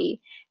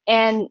coffee.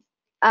 And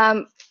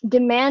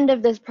demand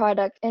of this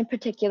product in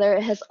particular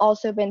has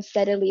also been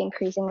steadily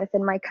increasing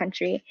within my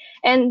country.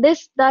 And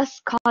this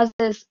thus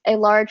causes a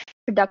large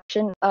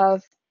production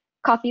of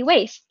coffee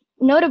waste,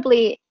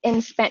 notably in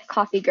spent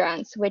coffee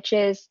grounds, which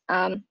is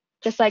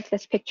just like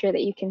this picture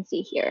that you can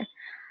see here.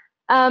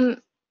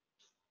 In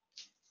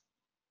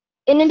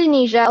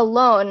Indonesia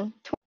alone,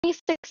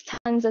 26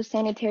 tons of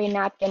sanitary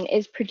napkin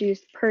is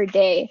produced per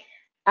day.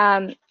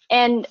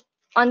 And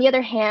on the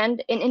other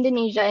hand, in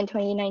Indonesia in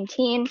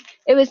 2019,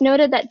 it was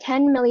noted that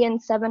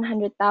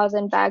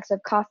 10,700,000 bags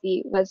of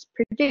coffee was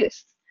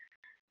produced.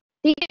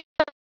 These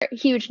are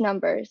huge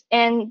numbers.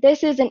 And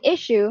this is an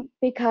issue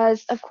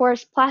because, of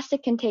course,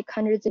 plastic can take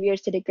hundreds of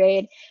years to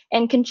degrade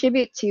and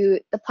contribute to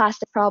the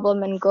plastic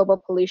problem and global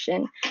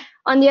pollution.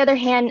 On the other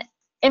hand,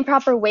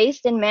 improper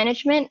waste and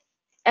management,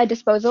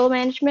 disposal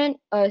management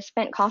of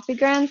spent coffee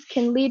grounds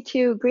can lead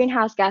to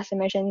greenhouse gas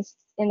emissions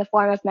in the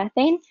form of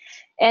methane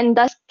and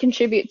thus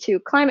contribute to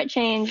climate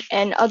change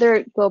and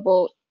other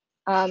global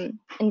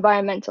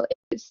environmental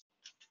issues.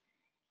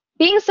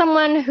 Being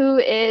someone who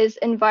is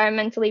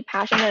environmentally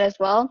passionate as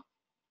well,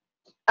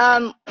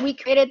 we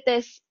created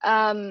this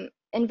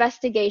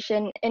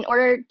investigation in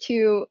order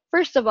to,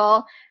 first of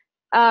all,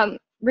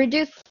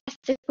 reduce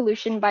plastic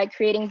pollution by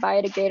creating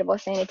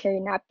biodegradable sanitary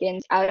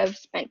napkins out of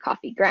spent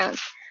coffee grounds.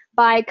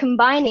 By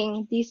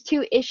combining these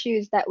two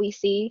issues that we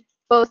see,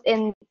 both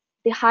in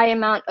the high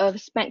amount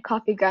of spent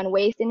coffee ground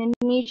waste in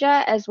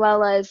Indonesia, as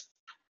well as,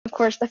 of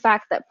course, the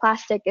fact that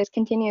plastic is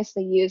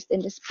continuously used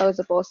in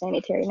disposable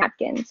sanitary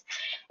napkins.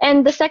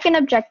 And the second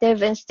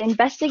objective is to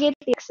investigate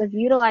the effects of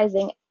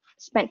utilizing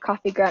spent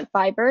coffee ground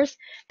fibers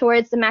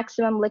towards the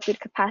maximum liquid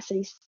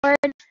capacity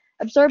stored,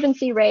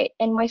 absorbency rate,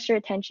 and moisture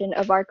retention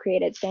of our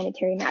created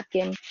sanitary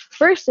napkin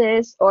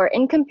versus, or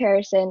in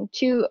comparison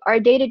to, our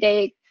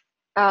day-to-day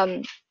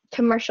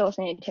commercial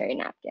sanitary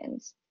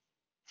napkins.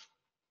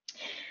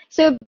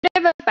 So a bit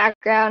of a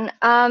background.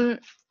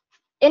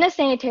 In a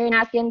sanitary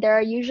napkin, there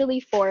are usually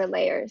 4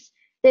 layers,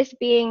 this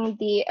being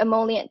the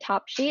emollient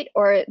top sheet,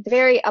 or the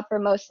very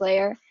uppermost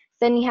layer.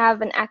 Then you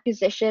have an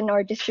acquisition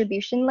or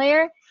distribution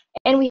layer,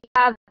 and we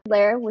have a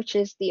layer, which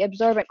is the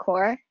absorbent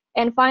core,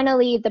 and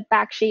finally the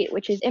back sheet,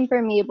 which is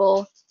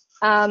impermeable,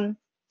 in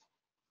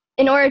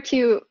order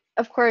to,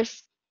 of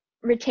course,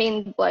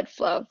 retain blood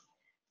flow.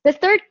 The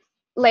third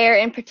layer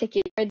in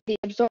particular, the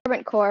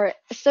absorbent core,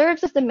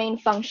 serves as the main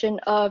function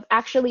of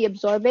actually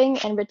absorbing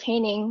and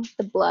retaining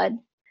the blood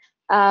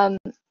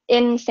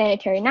in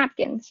sanitary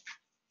napkins.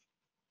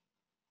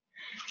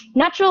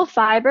 Natural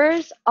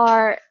fibers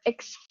are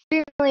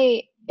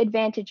extremely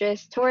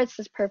advantageous towards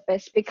this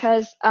purpose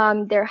because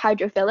they're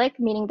hydrophilic,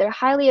 meaning they're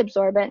highly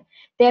absorbent,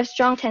 they have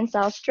strong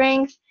tensile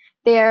strength,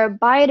 they're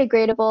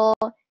biodegradable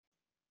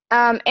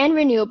and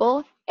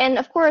renewable, and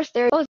of course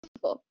they're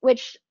disposable,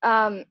 which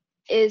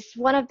is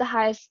one of the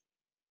highest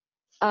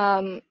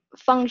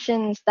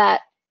functions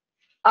that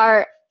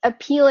are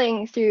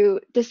appealing through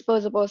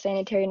disposable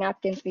sanitary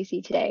napkins we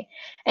see today.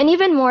 And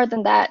even more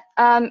than that,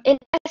 in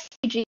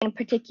SCG in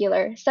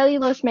particular,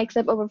 cellulose makes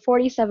up over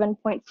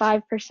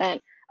 47.5%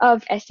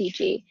 of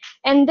SCG.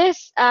 And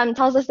this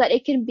tells us that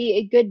it can be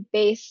a good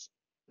base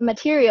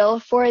material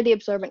for the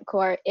absorbent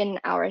core in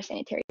our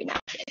sanitary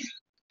napkin.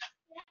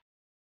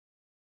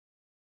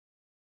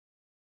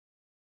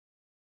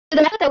 So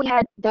the method that we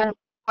had done,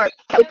 or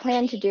that we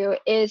plan to do,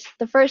 is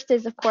the first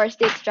is, of course,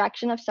 the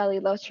extraction of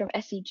cellulose from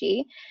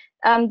SCG.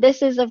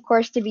 This is, of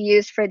course, to be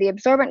used for the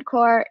absorbent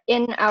core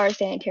in our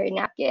sanitary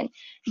napkin.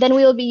 Then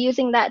we will be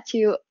using that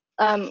to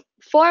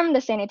form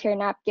the sanitary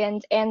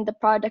napkins and the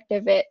product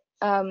of it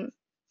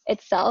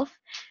itself.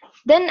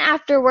 Then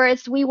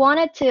afterwards, we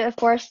wanted to, of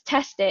course,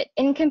 test it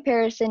in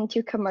comparison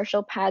to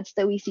commercial pads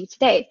that we see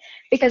today.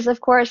 Because, of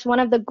course, one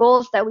of the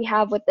goals that we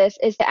have with this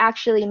is to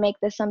actually make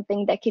this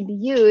something that can be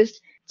used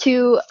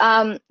to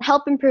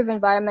help improve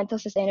environmental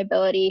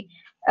sustainability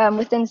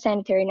within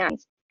sanitary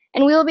napkins.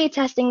 And we will be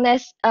testing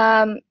this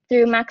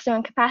through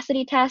maximum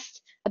capacity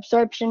tests,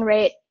 absorption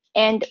rate,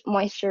 and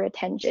moisture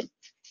retention.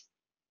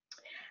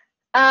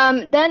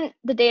 Then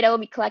the data will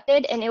be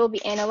collected and it will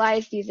be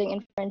analyzed using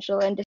inferential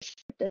and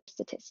descriptive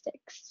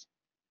statistics.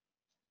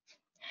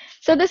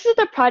 So this is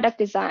the product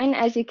design.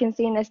 As you can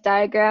see in this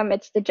diagram,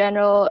 it's the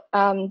general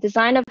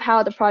design of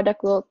how the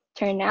product will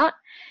turn out.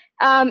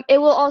 It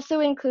will also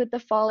include the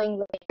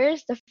following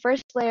layers. The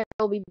first layer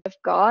will be of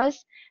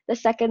gauze. The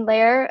second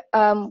layer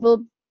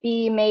will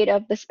be made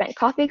of the spent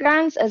coffee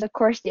grounds, as of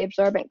course the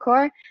absorbent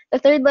core. The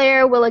third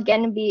layer will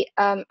again be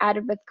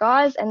added with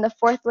gauze, and the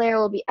fourth layer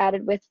will be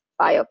added with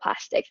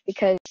bioplastic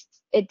because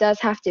it does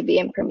have to be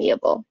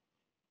impermeable.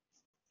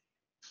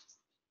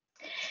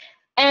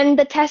 And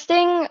the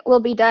testing will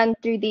be done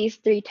through these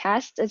 3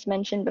 tests, as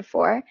mentioned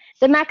before.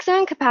 The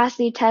maximum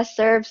capacity test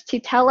serves to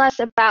tell us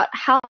about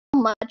how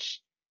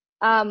much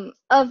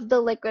of the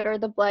liquid or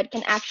the blood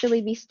can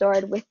actually be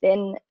stored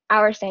within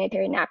our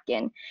sanitary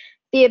napkin.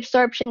 The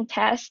absorption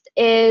test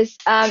is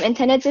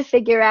intended to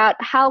figure out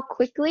how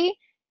quickly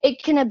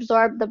it can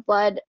absorb the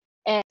blood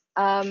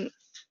and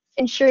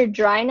ensure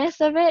dryness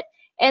of it.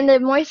 And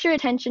the moisture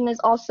retention is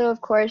also, of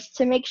course,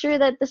 to make sure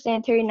that the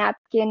sanitary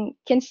napkin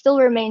can still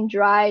remain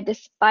dry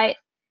despite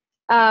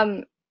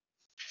the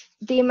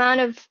amount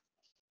of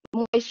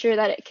moisture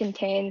that it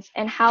contains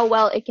and how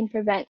well it can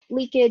prevent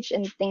leakage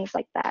and things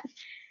like that.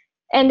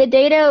 And the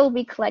data will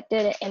be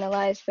collected and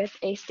analyzed with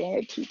a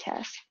standard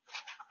t-test,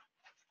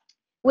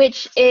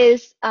 which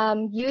is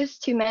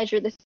used to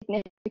measure the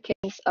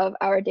significance of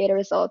our data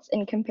results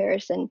in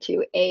comparison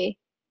to a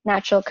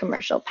natural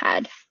commercial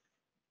pad.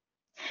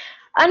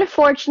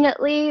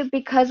 Unfortunately,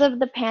 because of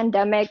the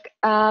pandemic,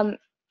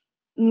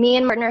 me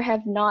and my partner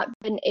have not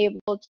been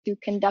able to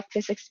conduct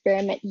this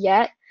experiment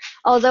yet.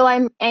 Although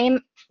I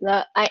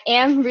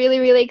am really,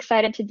 really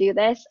excited to do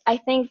this. I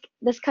think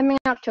this coming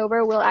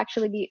October we'll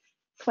actually be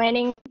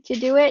planning to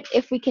do it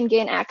if we can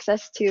gain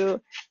access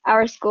to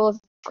our school's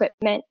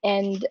equipment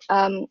and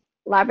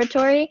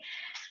laboratory.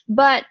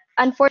 But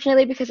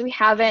unfortunately, because we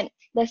haven't,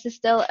 this is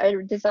still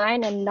a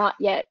design and not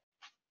yet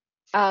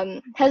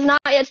has not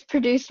yet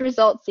produced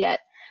results yet.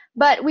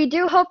 But we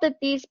do hope that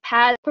these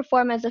pads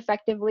perform as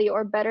effectively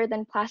or better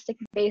than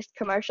plastic-based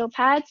commercial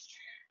pads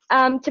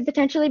to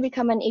potentially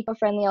become an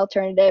eco-friendly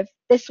alternative.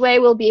 This way,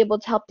 we'll be able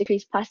to help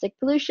decrease plastic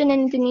pollution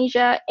in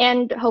Indonesia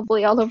and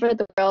hopefully all over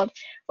the world,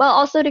 while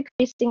also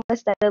decreasing the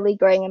steadily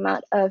growing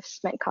amount of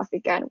spent coffee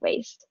ground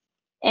waste.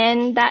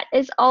 And that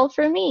is all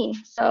for me.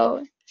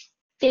 So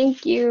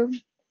thank you.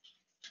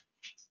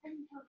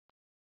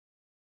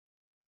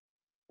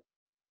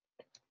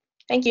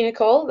 Thank you,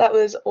 Nicole. That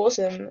was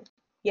awesome.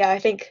 Yeah, I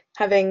think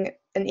having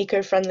an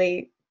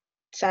eco-friendly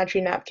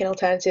sanitary napkin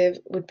alternative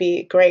would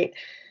be great.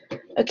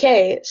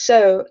 Okay,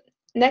 so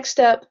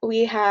next up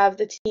we have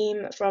the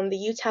team from the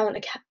U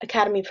Talent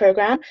Academy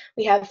program.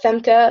 We have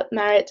Femke,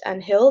 Marit,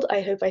 and Hild.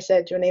 I hope I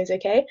said your names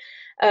okay.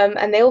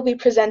 And they will be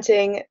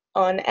presenting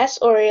on S.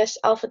 aureus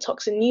alpha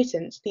toxin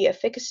mutants, the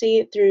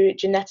efficacy through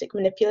genetic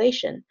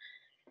manipulation.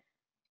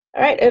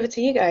 All right, over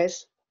to you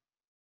guys.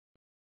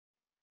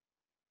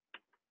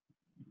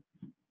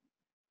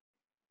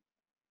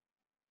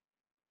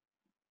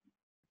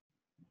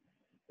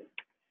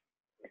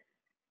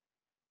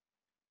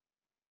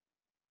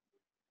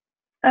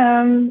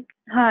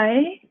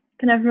 Hi,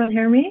 can everyone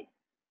hear me?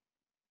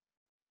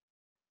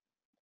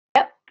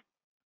 Yep.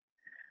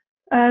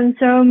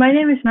 So my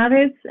name is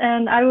Marit,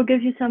 and I will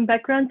give you some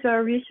background to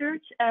our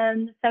research,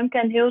 and Femke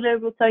and Hilde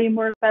will tell you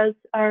more about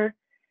our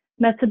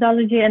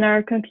methodology and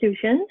our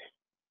conclusions.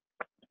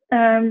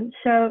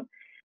 So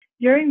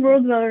during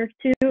World War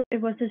II,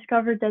 it was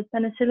discovered that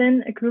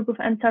penicillin, a group of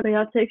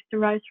antibiotics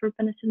derived from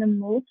penicillin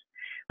mold,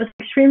 was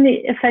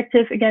extremely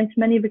effective against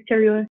many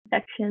bacterial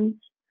infections.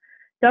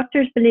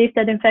 Doctors believed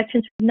that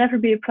infections would never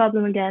be a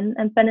problem again,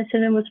 and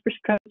penicillin was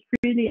prescribed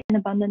freely and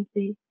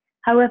abundantly.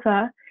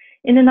 However,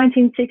 in the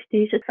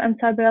 1960s,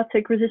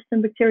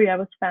 antibiotic-resistant bacteria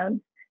was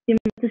found, the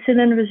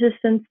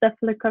methicillin-resistant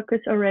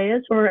Staphylococcus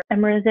aureus, or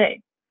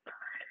MRSA.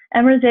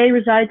 MRSA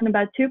resides in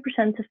about 2%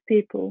 of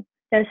people.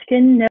 Their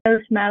skin,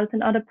 nose, mouth,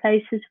 and other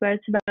places where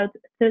it's about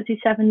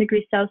 37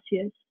 degrees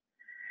Celsius.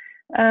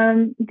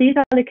 These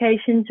are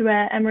locations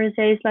where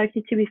MRSA is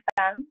likely to be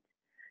found.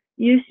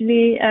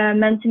 Usually,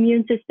 man's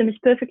immune system is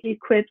perfectly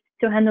equipped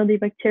to handle the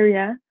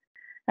bacteria,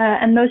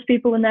 and most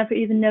people will never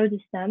even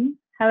notice them.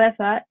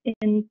 However,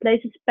 in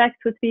places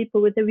packed with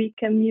people with a weak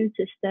immune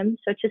system,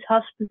 such as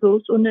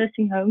hospitals or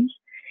nursing homes,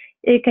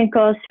 it can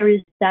cause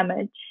serious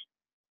damage.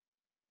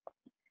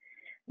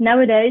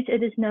 Nowadays,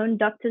 it is known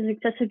doctors'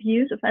 excessive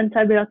use of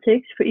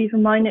antibiotics for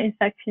even minor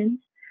infections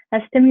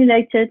has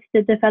stimulated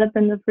the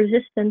development of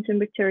resistance in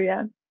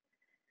bacteria.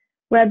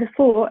 Where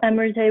before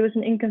MRSA was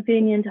an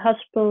inconvenient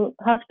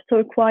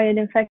hospital-acquired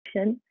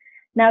infection,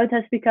 now it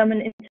has become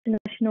an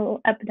international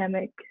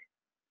epidemic.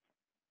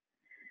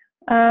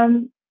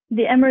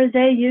 The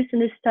MRSA used in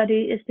this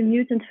study is the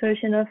mutant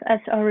version of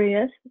S.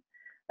 aureus,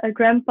 a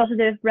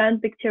gram-positive brown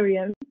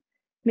bacterium,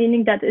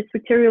 meaning that its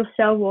bacterial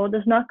cell wall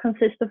does not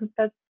consist of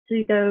a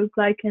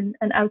peptidoglycan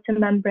and outer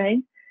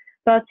membrane,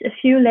 but a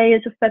few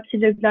layers of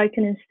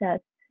peptidoglycan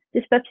instead.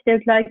 This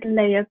peptidoglycan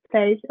layer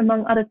plays,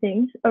 among other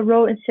things, a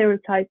role in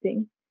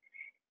serotyping.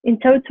 In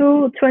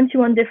total,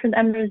 21 different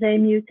MRSA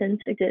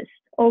mutants exist,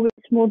 all with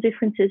small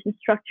differences in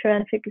structure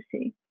and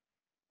efficacy.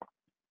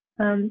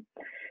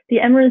 The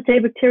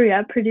MRSA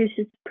bacteria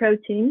produces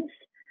proteins,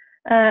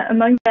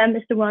 Among them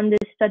is the one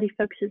this study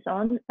focuses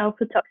on,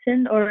 alpha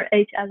toxin, or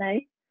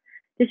HLA.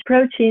 This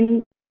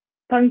protein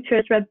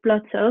punctures red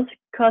blood cells,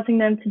 causing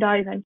them to die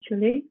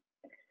eventually.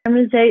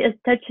 MRSA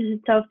attaches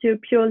itself to a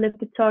pure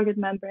lipid target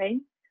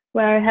membrane,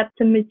 where a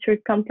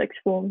heptametric complex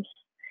forms.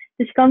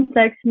 This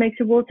complex makes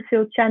a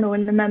water-filled channel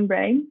in the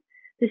membrane.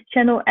 This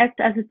channel acts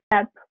as a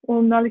tap.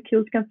 All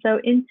molecules can flow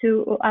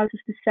into or out of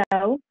the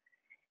cell.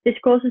 This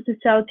causes the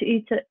cell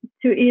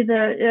to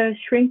either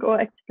shrink or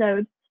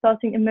explode,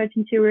 starting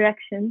emergency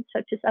reactions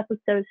such as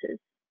apoptosis.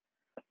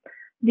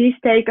 These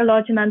take a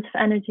large amount of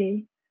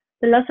energy.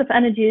 The loss of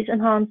energy is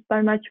enhanced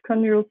by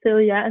mitochondrial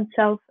failure and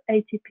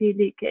self-ATP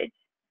leakage.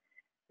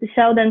 The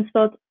cell then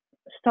starts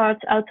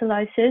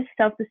autolysis,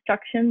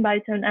 self-destruction by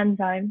its own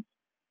enzymes.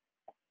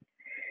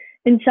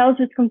 In cells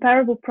with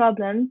comparable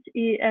problems,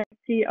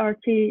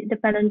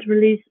 ESCRT-dependent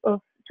release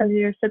of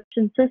cellular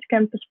substances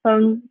can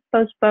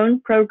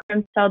postpone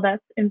programmed cell death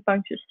in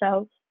punctured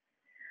cells.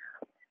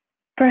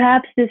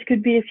 Perhaps this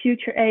could be a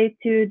future aid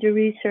to the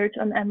research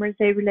on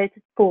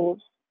MRSA-related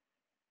falls.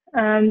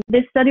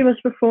 This study was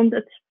performed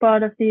as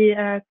part of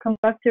the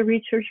conductor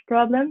research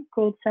problem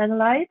called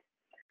Satellite.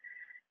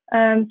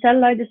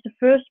 Satellite is the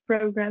first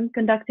program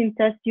conducting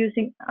tests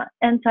using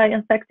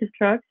anti-infective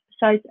drugs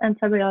besides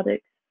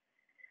antibiotics.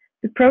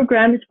 The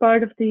program is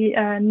part of the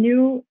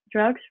New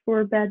Drugs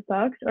for Bed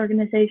Bugs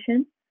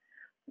organization.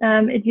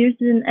 It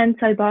uses an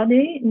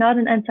antibody, not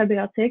an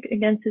antibiotic,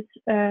 against its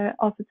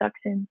alpha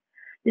toxin.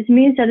 This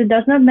means that it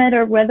does not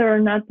matter whether or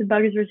not the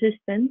bug is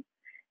resistant,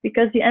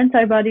 because the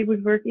antibody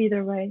would work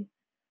either way.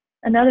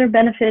 Another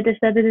benefit is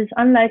that it is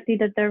unlikely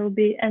that there will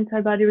be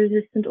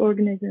antibody-resistant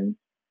organisms.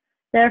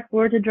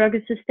 Therefore, the drug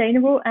is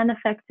sustainable and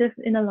effective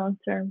in the long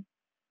term.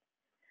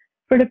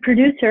 For the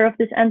producer of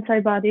this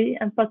antibody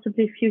and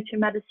possibly future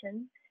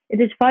medicine, it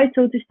is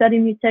vital to study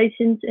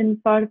mutations in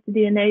part of the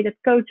DNA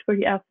that codes for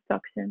the alpha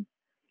toxin.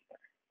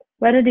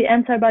 Whether the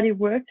antibody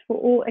works for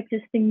all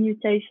existing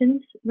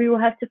mutations, we will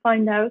have to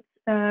find out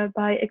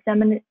by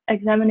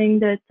examining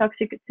the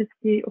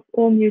toxicity of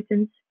all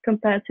mutants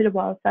compared to the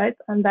wild type,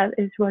 and that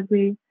is what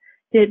we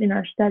did in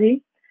our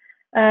study.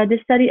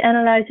 This study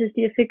analyzes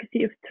the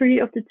efficacy of 3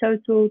 of the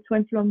total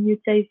 21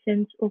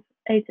 mutations of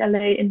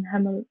HLA in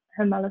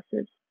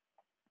hemolysis.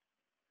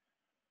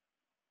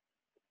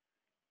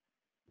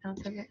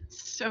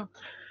 So,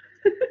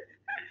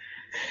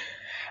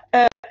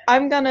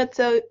 I'm gonna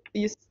tell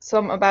you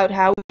some about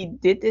how we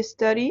did this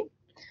study.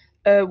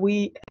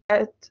 We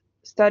had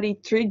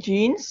studied 3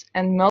 genes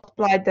and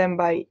multiplied them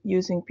by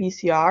using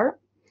PCR.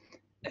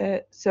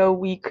 So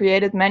we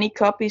created many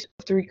copies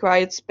of the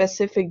required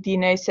specific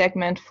DNA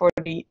segment for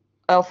the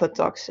alpha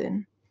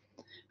toxin.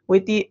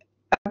 With the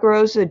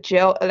agarose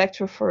gel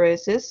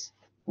electrophoresis,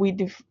 we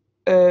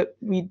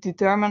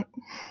determined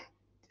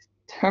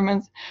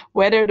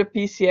whether the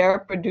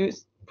PCR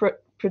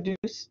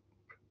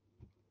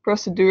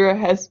procedure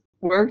has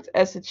worked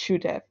as it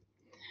should have.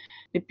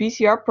 The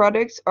PCR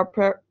products are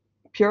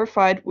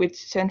purified with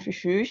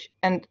centrifuge,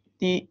 and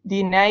the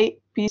DNA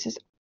pieces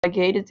are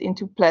ligated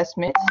into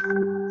plasmids.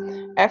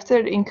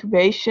 After the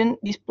incubation,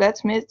 these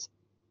plasmids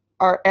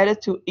are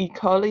added to E.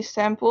 coli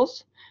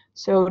samples,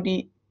 so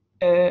the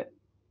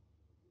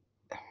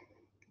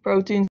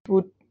proteins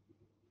would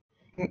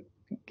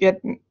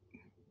get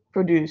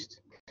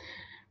produced.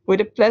 With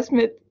the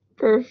plasmid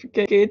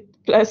purificate,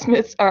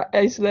 plasmids are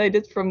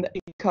isolated from the E.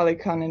 coli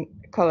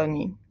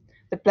colony.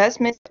 The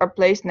plasmids are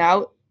placed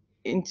now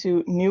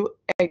into new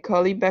E.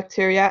 coli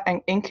bacteria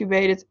and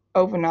incubated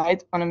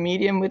overnight on a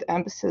medium with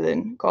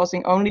ampicillin,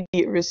 causing only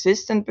the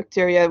resistant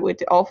bacteria with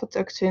the alpha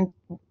toxin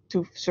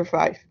to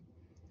survive.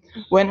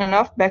 When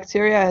enough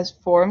bacteria has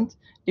formed,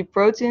 the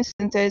protein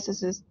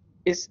synthesis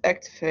is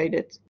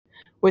activated.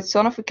 With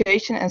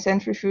sonification and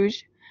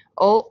centrifuge,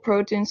 all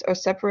proteins are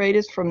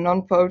separated from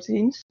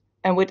non-proteins,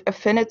 and with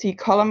affinity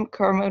column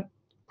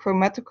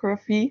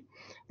chromatography,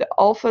 the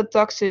alpha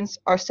toxins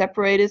are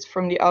separated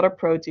from the other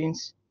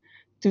proteins.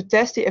 To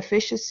test the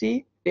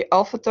efficacy, the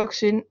alpha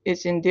toxin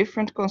is in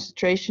different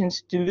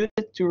concentrations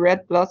diluted to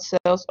red blood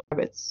cells of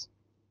rabbits.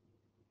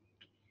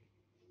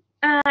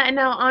 And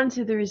now on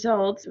to the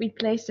results. We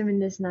placed them in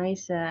this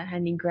nice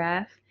handy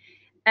graph.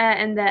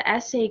 And the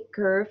assay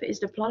curve is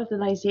the plot of the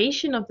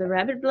lysation of the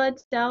rabbit blood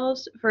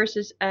cells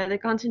versus the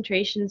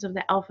concentrations of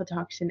the alpha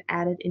toxin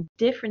added in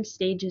different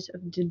stages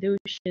of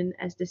dilution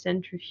as the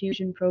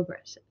centrifugation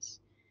progresses.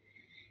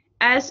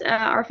 As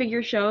our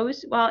figure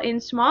shows, while in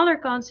smaller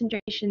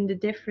concentration the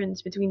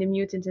difference between the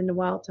mutant and the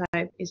wild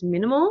type is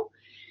minimal,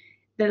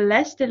 the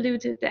less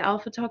diluted the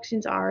alpha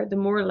toxins are, the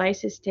more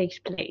lysis takes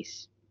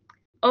place.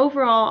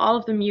 Overall, all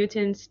of the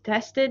mutants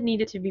tested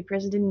needed to be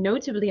present in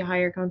notably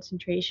higher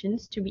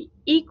concentrations to be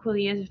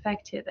equally as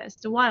effective as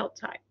the wild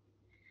type.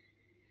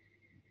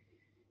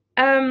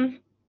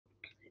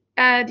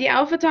 The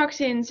alpha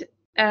toxins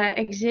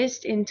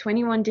exist in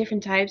 21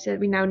 different types that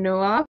we now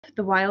know of,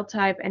 the wild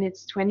type and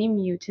its 20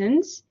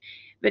 mutants.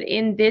 But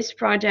in this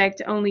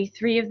project, only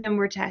 3 of them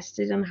were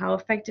tested on how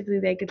effectively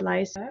they could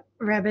lyse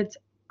rabbit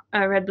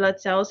red blood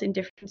cells in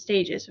different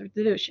stages of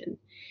dilution.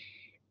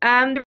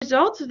 The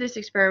results of this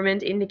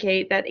experiment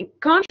indicate that,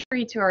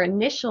 contrary to our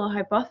initial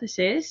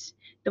hypothesis,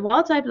 the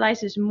wild type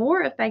lyses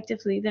more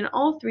effectively than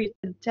all three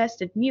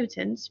tested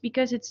mutants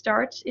because it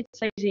starts its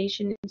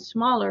lysation in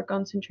smaller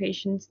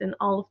concentrations than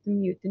all of the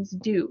mutants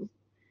do.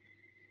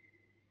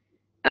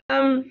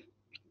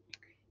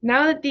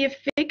 Now that the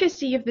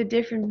efficacy of the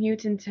different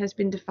mutants has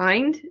been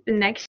defined, the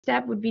next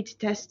step would be to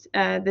test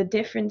the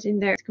difference in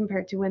theirs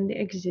compared to when the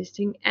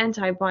existing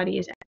antibody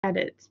is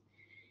added.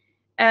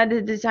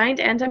 The designed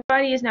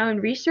antibody is now in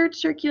research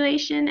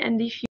circulation and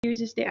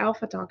diffuses the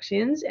alpha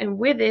toxins, and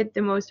with it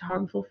the most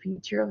harmful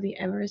feature of the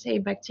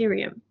MRSA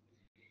bacterium.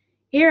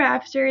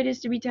 Hereafter, it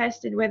is to be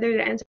tested whether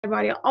the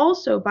antibody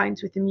also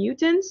binds with the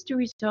mutants to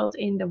result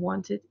in the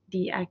wanted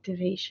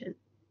deactivation.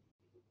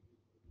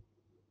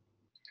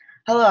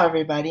 Hello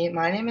everybody,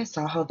 my name is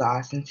Sahil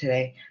Das and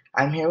today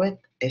I'm here with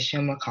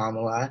Isham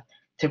Makamala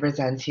to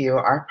present to you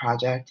our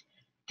project,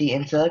 the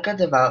in silico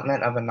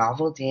development of a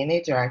novel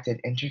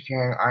DNA-directed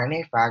interfering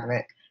RNA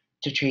fragment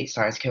to treat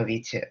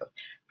SARS-CoV-2.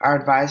 Our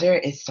advisor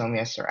is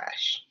Soumya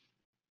Suresh.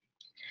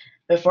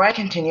 Before I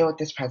continue with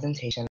this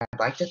presentation, I'd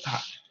like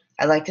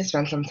to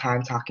spend some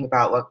time talking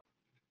about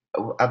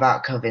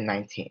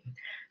COVID-19.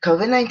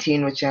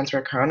 COVID-19, which stands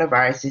for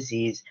Coronavirus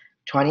Disease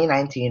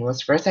 2019,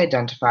 was first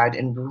identified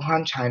in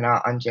Wuhan,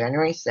 China on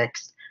January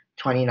 6,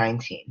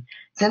 2019.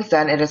 Since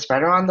then, it has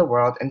spread around the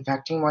world,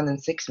 infecting more than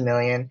 6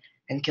 million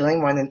and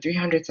killing more than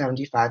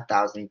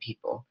 375,000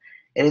 people.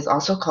 It is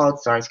also called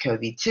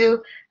SARS-CoV-2,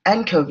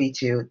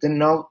 nCoV-2,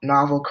 the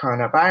novel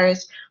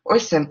coronavirus, or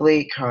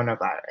simply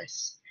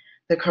coronavirus.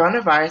 The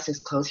coronavirus is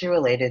closely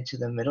related to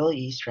the Middle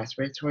East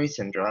Respiratory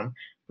Syndrome,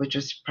 which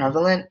was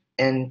prevalent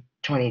in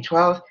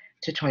 2012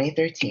 to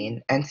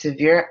 2013, and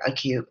severe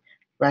acute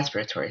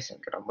respiratory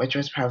syndrome, which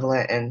was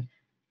prevalent in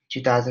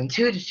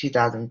 2002 to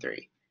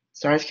 2003.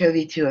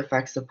 SARS-CoV-2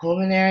 affects the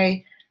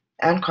pulmonary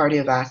and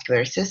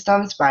cardiovascular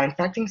systems by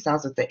infecting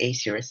cells with the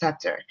ACE2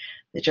 receptor,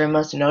 which are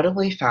most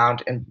notably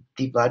found in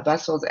the blood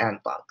vessels and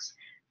lungs.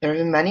 There have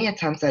been many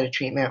attempts at a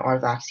treatment or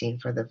vaccine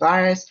for the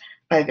virus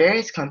by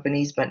various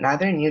companies, but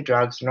neither new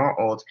drugs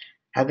nor old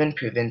have been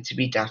proven to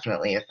be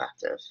definitely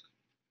effective.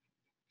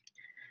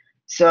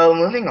 So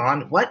moving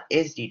on, what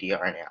is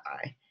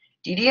ddRNAi?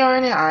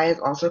 ddRNAi is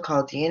also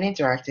called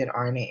DNA-directed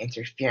RNA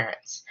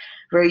interference.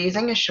 We're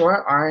using a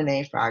short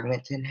RNA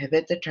fragment to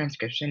inhibit the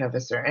transcription of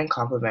a certain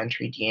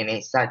complementary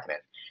DNA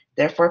segment,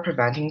 therefore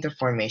preventing the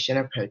formation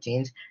of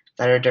proteins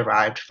that are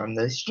derived from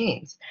those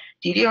genes.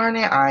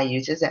 ddRNAi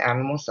uses the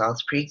animal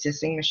cell's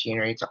pre-existing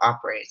machinery to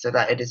operate so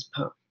that it is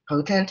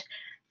potent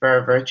for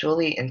a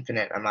virtually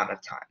infinite amount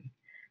of time.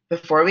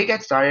 Before we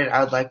get started,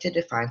 I would like to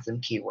define some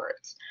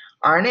keywords.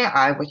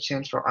 RNAi, which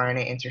stands for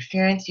RNA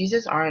interference,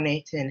 uses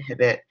RNA to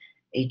inhibit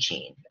a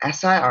gene.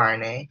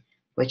 siRNA,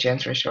 which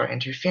stands for short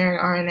interfering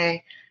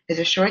RNA, is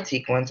a short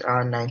sequence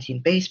around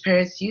 19 base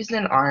pairs used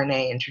in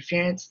RNA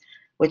interference,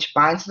 which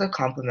binds to the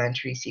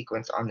complementary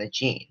sequence on the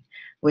gene,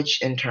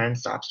 which in turn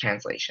stops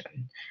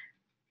translation.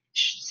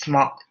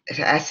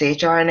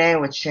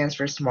 shRNA, which stands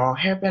for small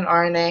hairpin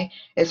RNA,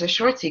 is a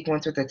short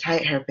sequence with a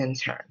tight hairpin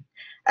turn.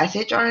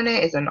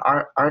 shRNA is an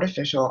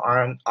artificial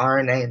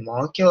RNA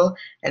molecule,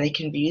 and it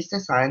can be used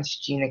to silence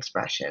gene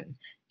expression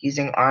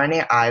using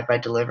RNAi by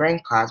delivering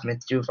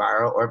plasmids through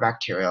viral or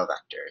bacterial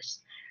vectors.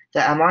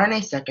 The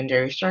mRNA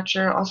secondary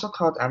structure, also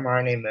called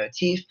mRNA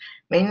motif,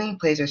 mainly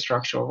plays a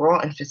structural role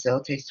and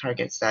facilitates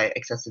target site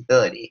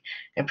accessibility,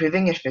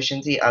 improving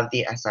efficiency of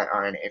the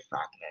siRNA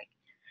fragment.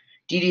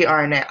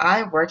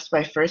 ddRNAi works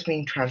by first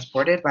being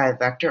transported by a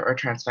vector or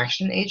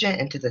transfection agent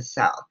into the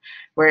cell,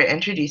 where it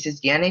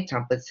introduces DNA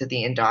templates to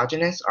the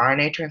endogenous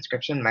RNA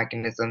transcription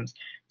mechanisms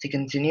to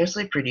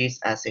continuously produce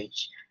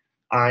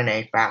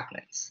shRNA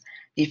fragments.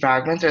 The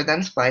fragments are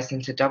then spliced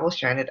into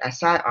double-stranded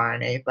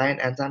siRNA by an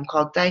enzyme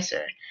called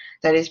dicer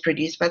that is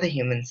produced by the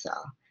human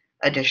cell.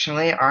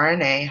 Additionally,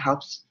 RNAi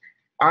helps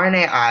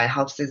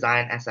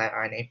design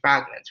siRNA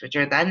fragments, which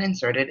are then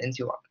inserted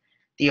into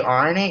the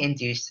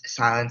RNA-induced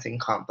silencing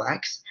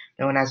complex,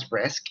 known as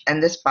RISC,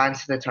 and this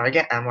binds to the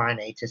target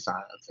mRNA to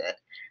silence it.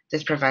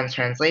 This prevents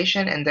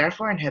translation and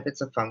therefore inhibits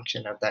the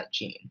function of that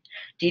gene.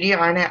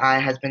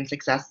 ddRNAi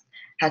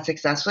has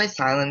successfully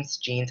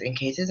silenced genes in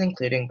cases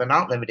including but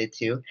not limited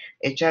to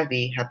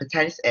HIV,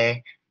 hepatitis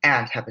A,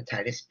 and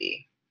hepatitis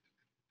B.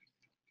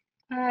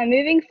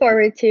 Moving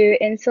forward to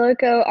in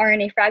silico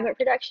RNA fragment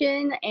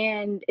production,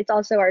 and it's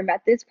also our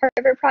methods part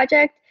of our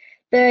project.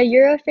 The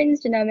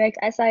Eurofins Genomics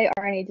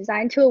siRNA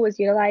design tool was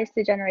utilized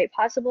to generate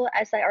possible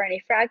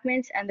siRNA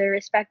fragments and their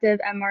respective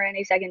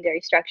mRNA secondary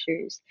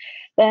structures.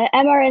 The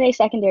mRNA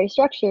secondary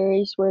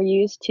structures were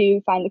used to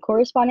find the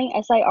corresponding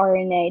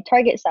siRNA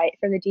target site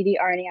for the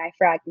ddRNAi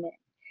fragment.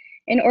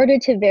 In order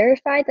to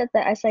verify that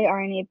the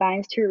siRNA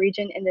binds to a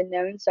region in the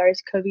known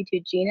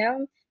SARS-CoV-2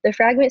 genome, the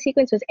fragment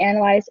sequence was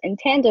analyzed in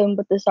tandem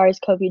with the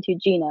SARS-CoV-2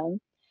 genome.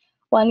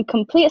 One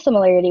complete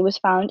similarity was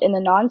found in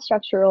the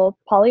non-structural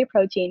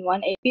polyprotein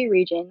 1AB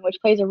region, which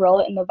plays a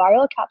role in the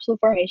viral capsule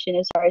formation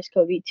of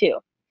SARS-CoV-2.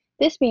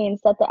 This means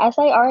that the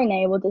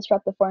siRNA will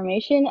disrupt the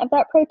formation of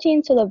that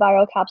protein so the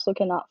viral capsule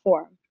cannot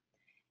form.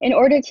 In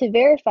order to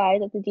verify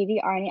that the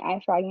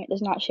dd-RNAi fragment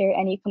does not share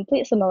any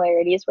complete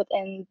similarities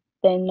within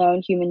the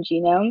known human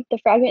genome, the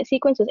fragment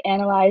sequence was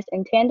analyzed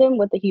in tandem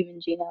with the human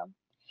genome.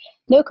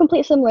 No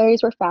complete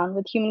similarities were found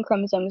with human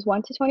chromosomes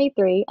 1 to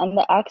 23 and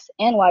the X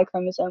and Y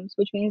chromosomes,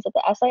 which means that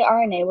the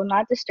siRNA will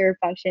not disturb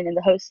function in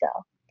the host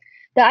cell.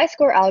 The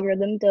I-score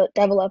algorithm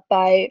developed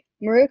by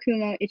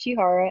Murakumo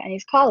Ichihara and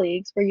his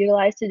colleagues were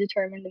utilized to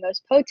determine the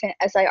most potent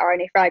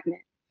siRNA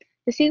fragment.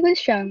 The sequence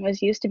shown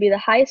was used to be the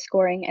highest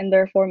scoring and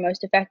therefore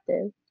most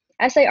effective.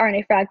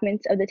 siRNA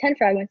fragments of the 10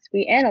 fragments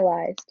we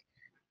analyzed.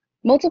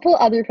 Multiple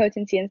other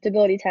potency and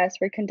stability tests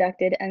were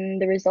conducted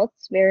and the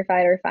results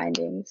verified our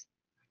findings.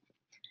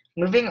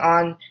 Moving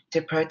on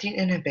to protein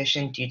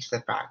inhibition due to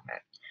the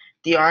fragment.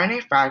 The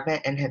RNA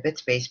fragment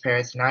inhibits base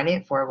pairs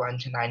 9841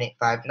 to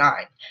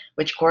 9859,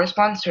 which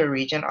corresponds to a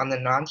region on the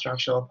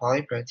non-structural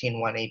polyprotein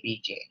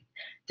 1AB gene.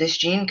 This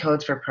gene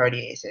codes for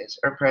proteases,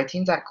 or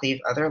proteins that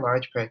cleave other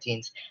large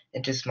proteins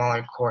into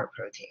smaller core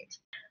proteins.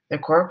 The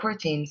core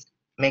proteins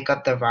make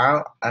up the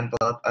viral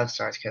envelope of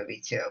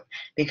SARS-CoV-2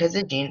 because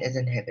the gene is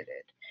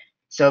inhibited.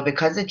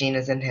 Because the gene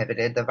is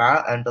inhibited, the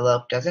viral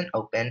envelope doesn't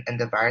open and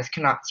the virus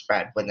cannot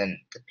spread within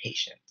the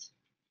patient.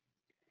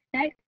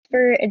 Next,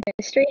 for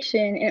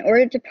administration, in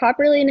order to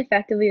properly and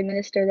effectively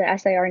administer the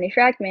siRNA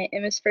fragment,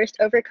 it must first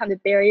overcome the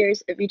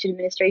barriers of each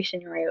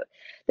administration route.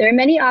 There are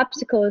many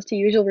obstacles to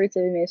usual routes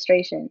of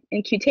administration.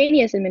 In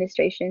cutaneous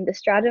administration, the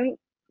stratum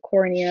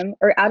corneum,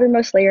 or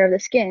outermost layer of the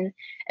skin,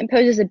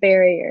 imposes a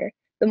barrier.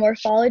 The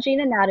morphology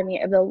and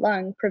anatomy of the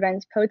lung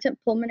prevents potent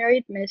pulmonary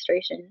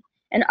administration.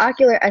 An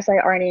ocular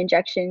siRNA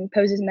injection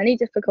poses many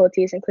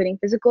difficulties, including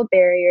physical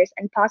barriers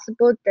and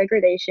possible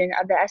degradation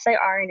of the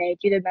siRNA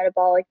due to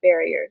metabolic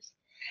barriers.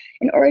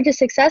 In order to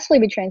successfully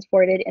be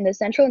transported in the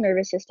central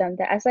nervous system,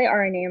 the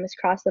siRNA must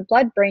cross the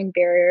blood-brain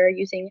barrier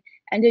using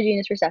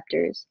endogenous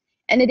receptors.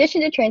 In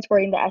addition to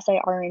transporting the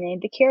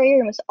siRNA, the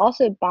carrier must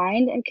also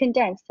bind and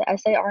condense the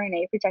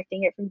siRNA,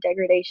 protecting it from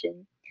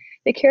degradation.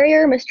 The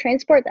carrier must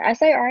transport the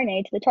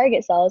siRNA to the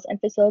target cells and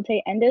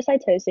facilitate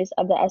endocytosis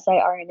of the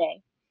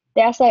siRNA.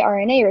 The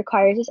siRNA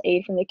requires this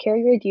aid from the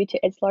carrier due to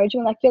its large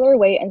molecular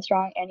weight and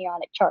strong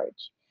anionic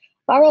charge.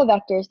 Viral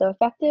vectors, though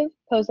effective,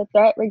 pose a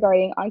threat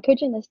regarding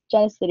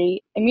oncogenicity,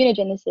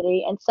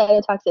 immunogenicity, and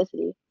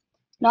cytotoxicity.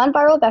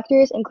 Non-viral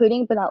vectors,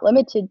 including but not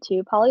limited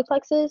to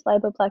polyplexes,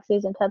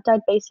 lipoplexes, and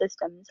peptide-based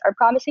systems, are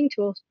promising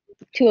tools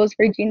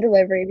for gene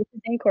delivery because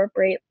they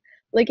incorporate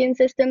ligand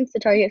systems to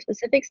target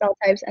specific cell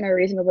types and are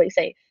reasonably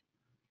safe.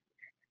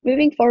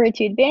 Moving forward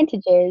to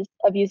advantages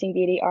of using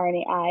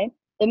dd-RNAi,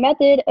 the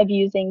method of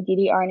using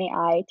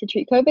dd-RNAi to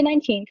treat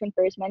COVID-19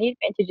 confers many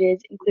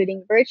advantages,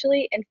 including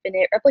virtually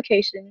infinite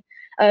replication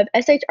of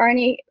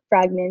shRNA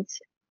fragments,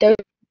 dose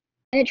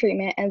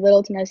treatment, and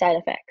little to no side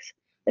effects.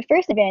 The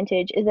first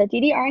advantage is that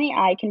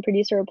dd-RNAi can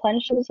produce a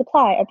replenishable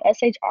supply of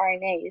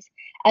shRNAs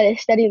at a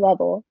steady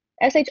level.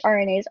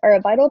 shRNAs are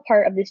a vital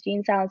part of this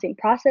gene silencing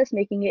process,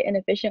 making it an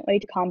efficient way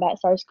to combat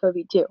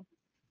SARS-CoV-2.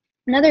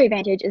 Another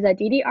advantage is that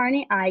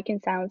dd-RNAi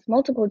can silence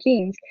multiple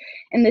genes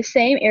in the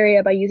same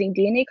area by using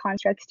DNA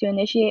constructs to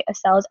initiate a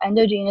cell's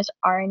endogenous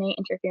RNA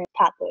interference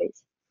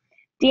pathways.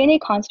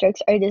 DNA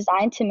constructs are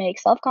designed to make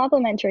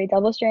self-complementary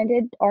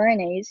double-stranded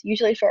RNAs,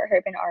 usually short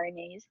hairpin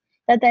RNAs,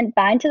 that then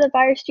bind to the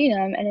virus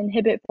genome and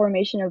inhibit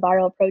formation of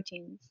viral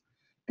proteins.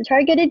 The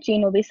targeted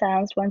gene will be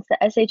silenced once the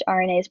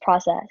shRNA is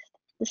processed.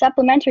 The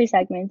supplementary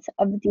segments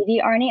of the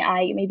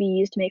dd-RNAi may be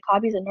used to make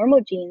copies of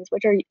normal genes,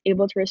 which are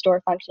able to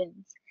restore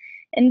functions.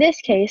 In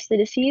this case, the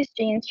deceased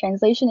gene's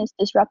translation is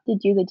disrupted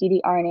due to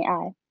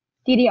dd-RNAi.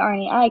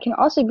 dd-RNAi can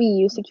also be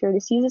used to cure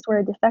diseases where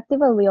a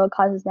defective allele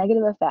causes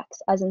negative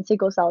effects, as in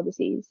sickle cell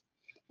disease.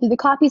 Through the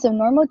copies of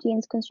normal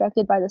genes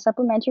constructed by the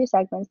supplementary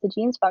segments, the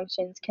gene's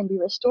functions can be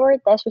restored,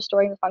 thus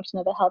restoring the function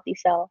of a healthy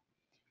cell.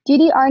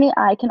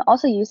 dd-RNAi can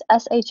also use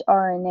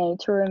shRNA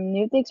to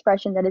remove the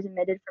expression that is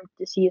emitted from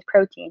diseased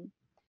protein.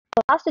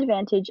 The last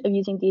advantage of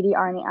using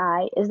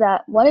dd-RNAi is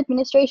that one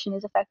administration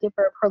is effective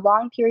for a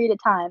prolonged period of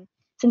time,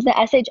 since the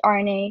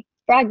shRNA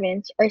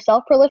fragments are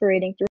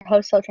self-proliferating through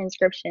host cell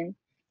transcription.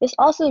 This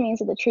also means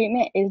that the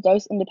treatment is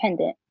dose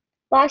independent.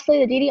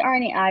 Lastly, the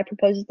dd-RNAi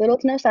proposes little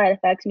to no side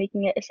effects,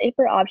 making it a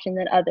safer option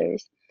than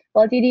others.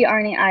 While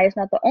dd-RNAi is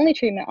not the only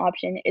treatment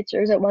option, it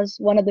serves as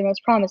one of the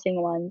most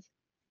promising ones.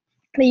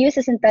 The use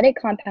of synthetic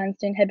compounds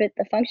to inhibit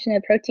the function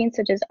of proteins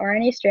such as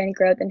RNA strand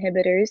growth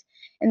inhibitors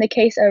in the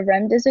case of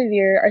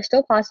remdesivir are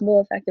still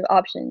possible effective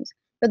options,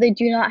 but they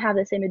do not have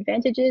the same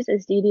advantages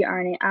as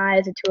dd-RNAi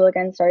as a tool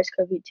against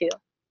SARS-CoV-2.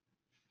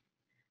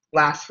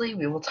 Lastly,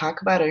 we will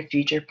talk about our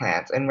future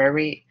plans and where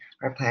we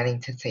are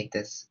planning to take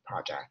this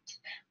project.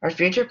 Our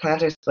future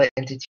plans are split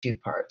into two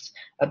parts: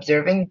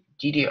 observing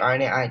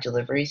dd-RNAi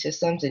delivery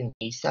systems in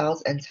yeast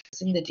cells and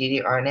testing the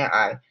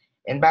dd-RNAi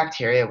in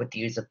bacteria with the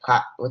use of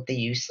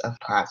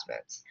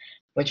plasmids,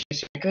 which are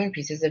circular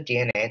pieces of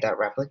DNA that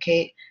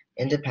replicate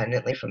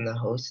independently from the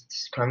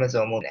host's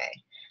chromosomal DNA.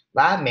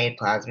 Lab-made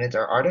plasmids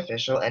are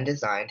artificial and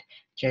designed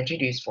to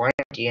introduce foreign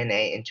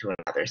DNA into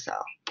another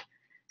cell.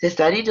 To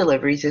study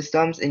delivery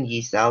systems in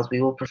yeast cells,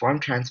 we will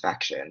perform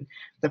transfection,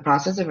 the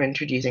process of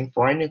introducing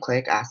foreign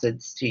nucleic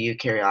acids to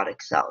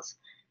eukaryotic cells.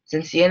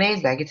 Since DNA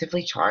is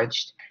negatively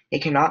charged,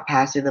 it cannot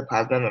pass through the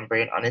plasma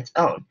membrane on its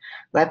own.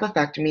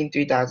 Lipofectamine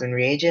 3000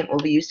 reagent will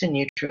be used to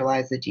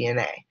neutralize the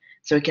DNA,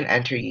 so it can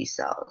enter yeast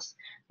cells.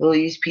 We will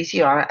use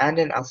PCR and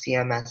an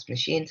LC-MS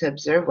machine to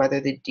observe whether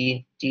the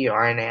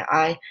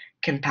ddRNAi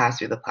can pass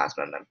through the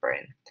plasma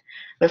membrane.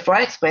 Before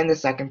I explain the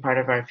second part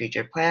of our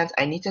future plans,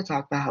 I need to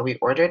talk about how we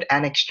ordered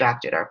and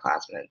extracted our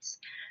plasmids.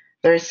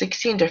 There are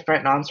 16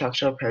 different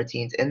non-structural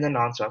proteins in the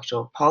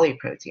non-structural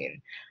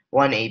polyprotein,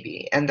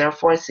 1AB, and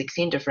therefore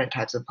 16 different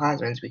types of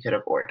plasmids we could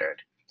have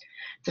ordered.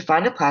 To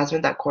find a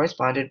plasmid that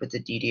corresponded with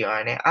the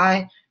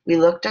ddRNAi, we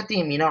looked at the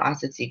amino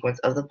acid sequence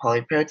of the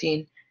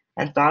polyprotein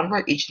and found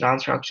where each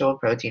non-structural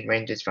protein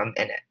ranges from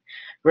in it.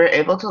 We were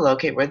able to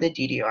locate where the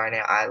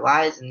ddRNAi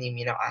lies in the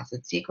amino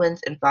acid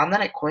sequence and found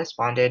that it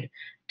corresponded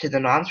to the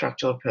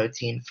non-structural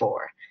protein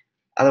 4,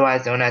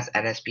 otherwise known as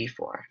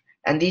NSP4,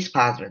 and these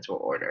plasmids were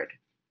ordered.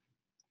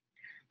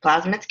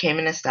 Plasmids came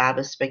in a stab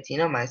of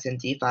spectinomycin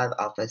D5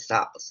 alpha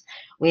cells.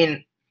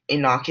 We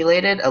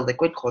inoculated a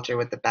liquid culture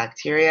with the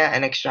bacteria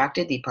and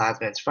extracted the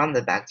plasmids from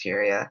the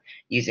bacteria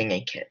using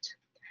a kit.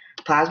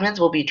 Plasmids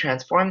will be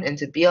transformed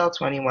into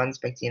BL21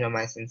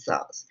 spectinomycin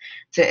cells.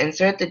 To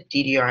insert the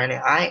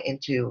ddRNAi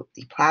into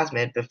the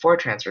plasmid before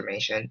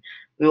transformation,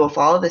 we will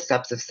follow the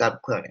steps of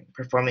subcloning,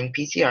 performing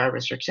PCR,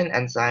 restriction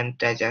enzyme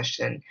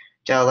digestion,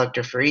 gel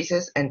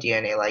electrophoresis, and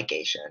DNA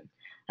ligation.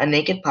 A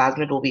naked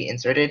plasmid will be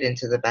inserted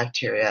into the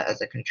bacteria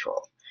as a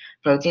control.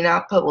 Protein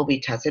output will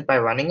be tested by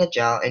running a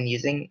gel and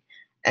using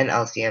an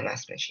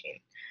LC-MS machine.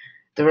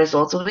 The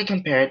results will be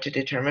compared to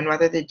determine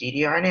whether the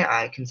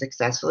ddRNAi can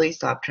successfully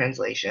stop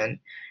translation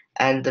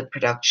and the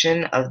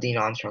production of the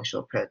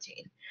non-structural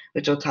protein,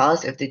 which will tell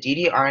us if the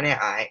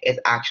ddRNAi is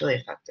actually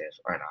effective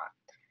or not.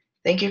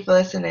 Thank you for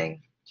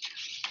listening.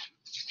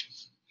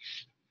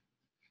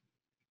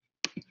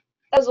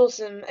 That was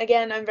awesome.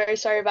 Again, I'm very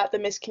sorry about the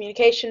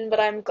miscommunication, but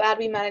I'm glad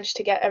we managed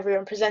to get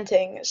everyone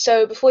presenting.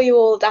 So before you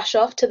all dash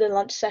off to the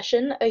lunch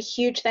session, a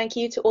huge thank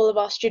you to all of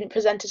our student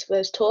presenters for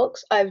those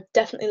talks. I've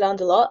definitely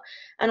learned a lot.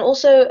 And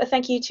also a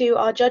thank you to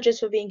our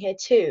judges for being here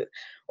too.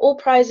 All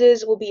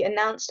prizes will be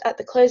announced at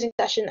the closing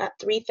session at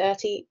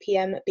 3:30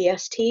 p.m.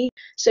 BST,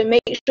 so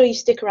make sure you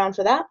stick around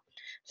for that.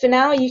 For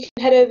now, you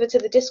can head over to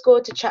the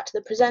Discord to chat to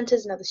the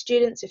presenters and other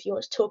students if you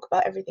want to talk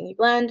about everything you've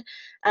learned,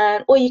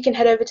 or you can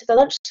head over to the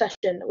lunch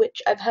session,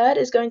 which I've heard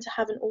is going to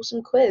have an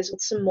awesome quiz with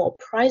some more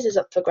prizes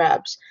up for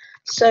grabs.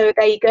 So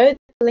there you go,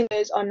 the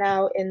links are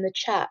now in the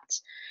chat.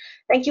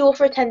 Thank you all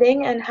for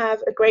attending and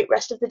have a great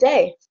rest of the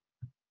day.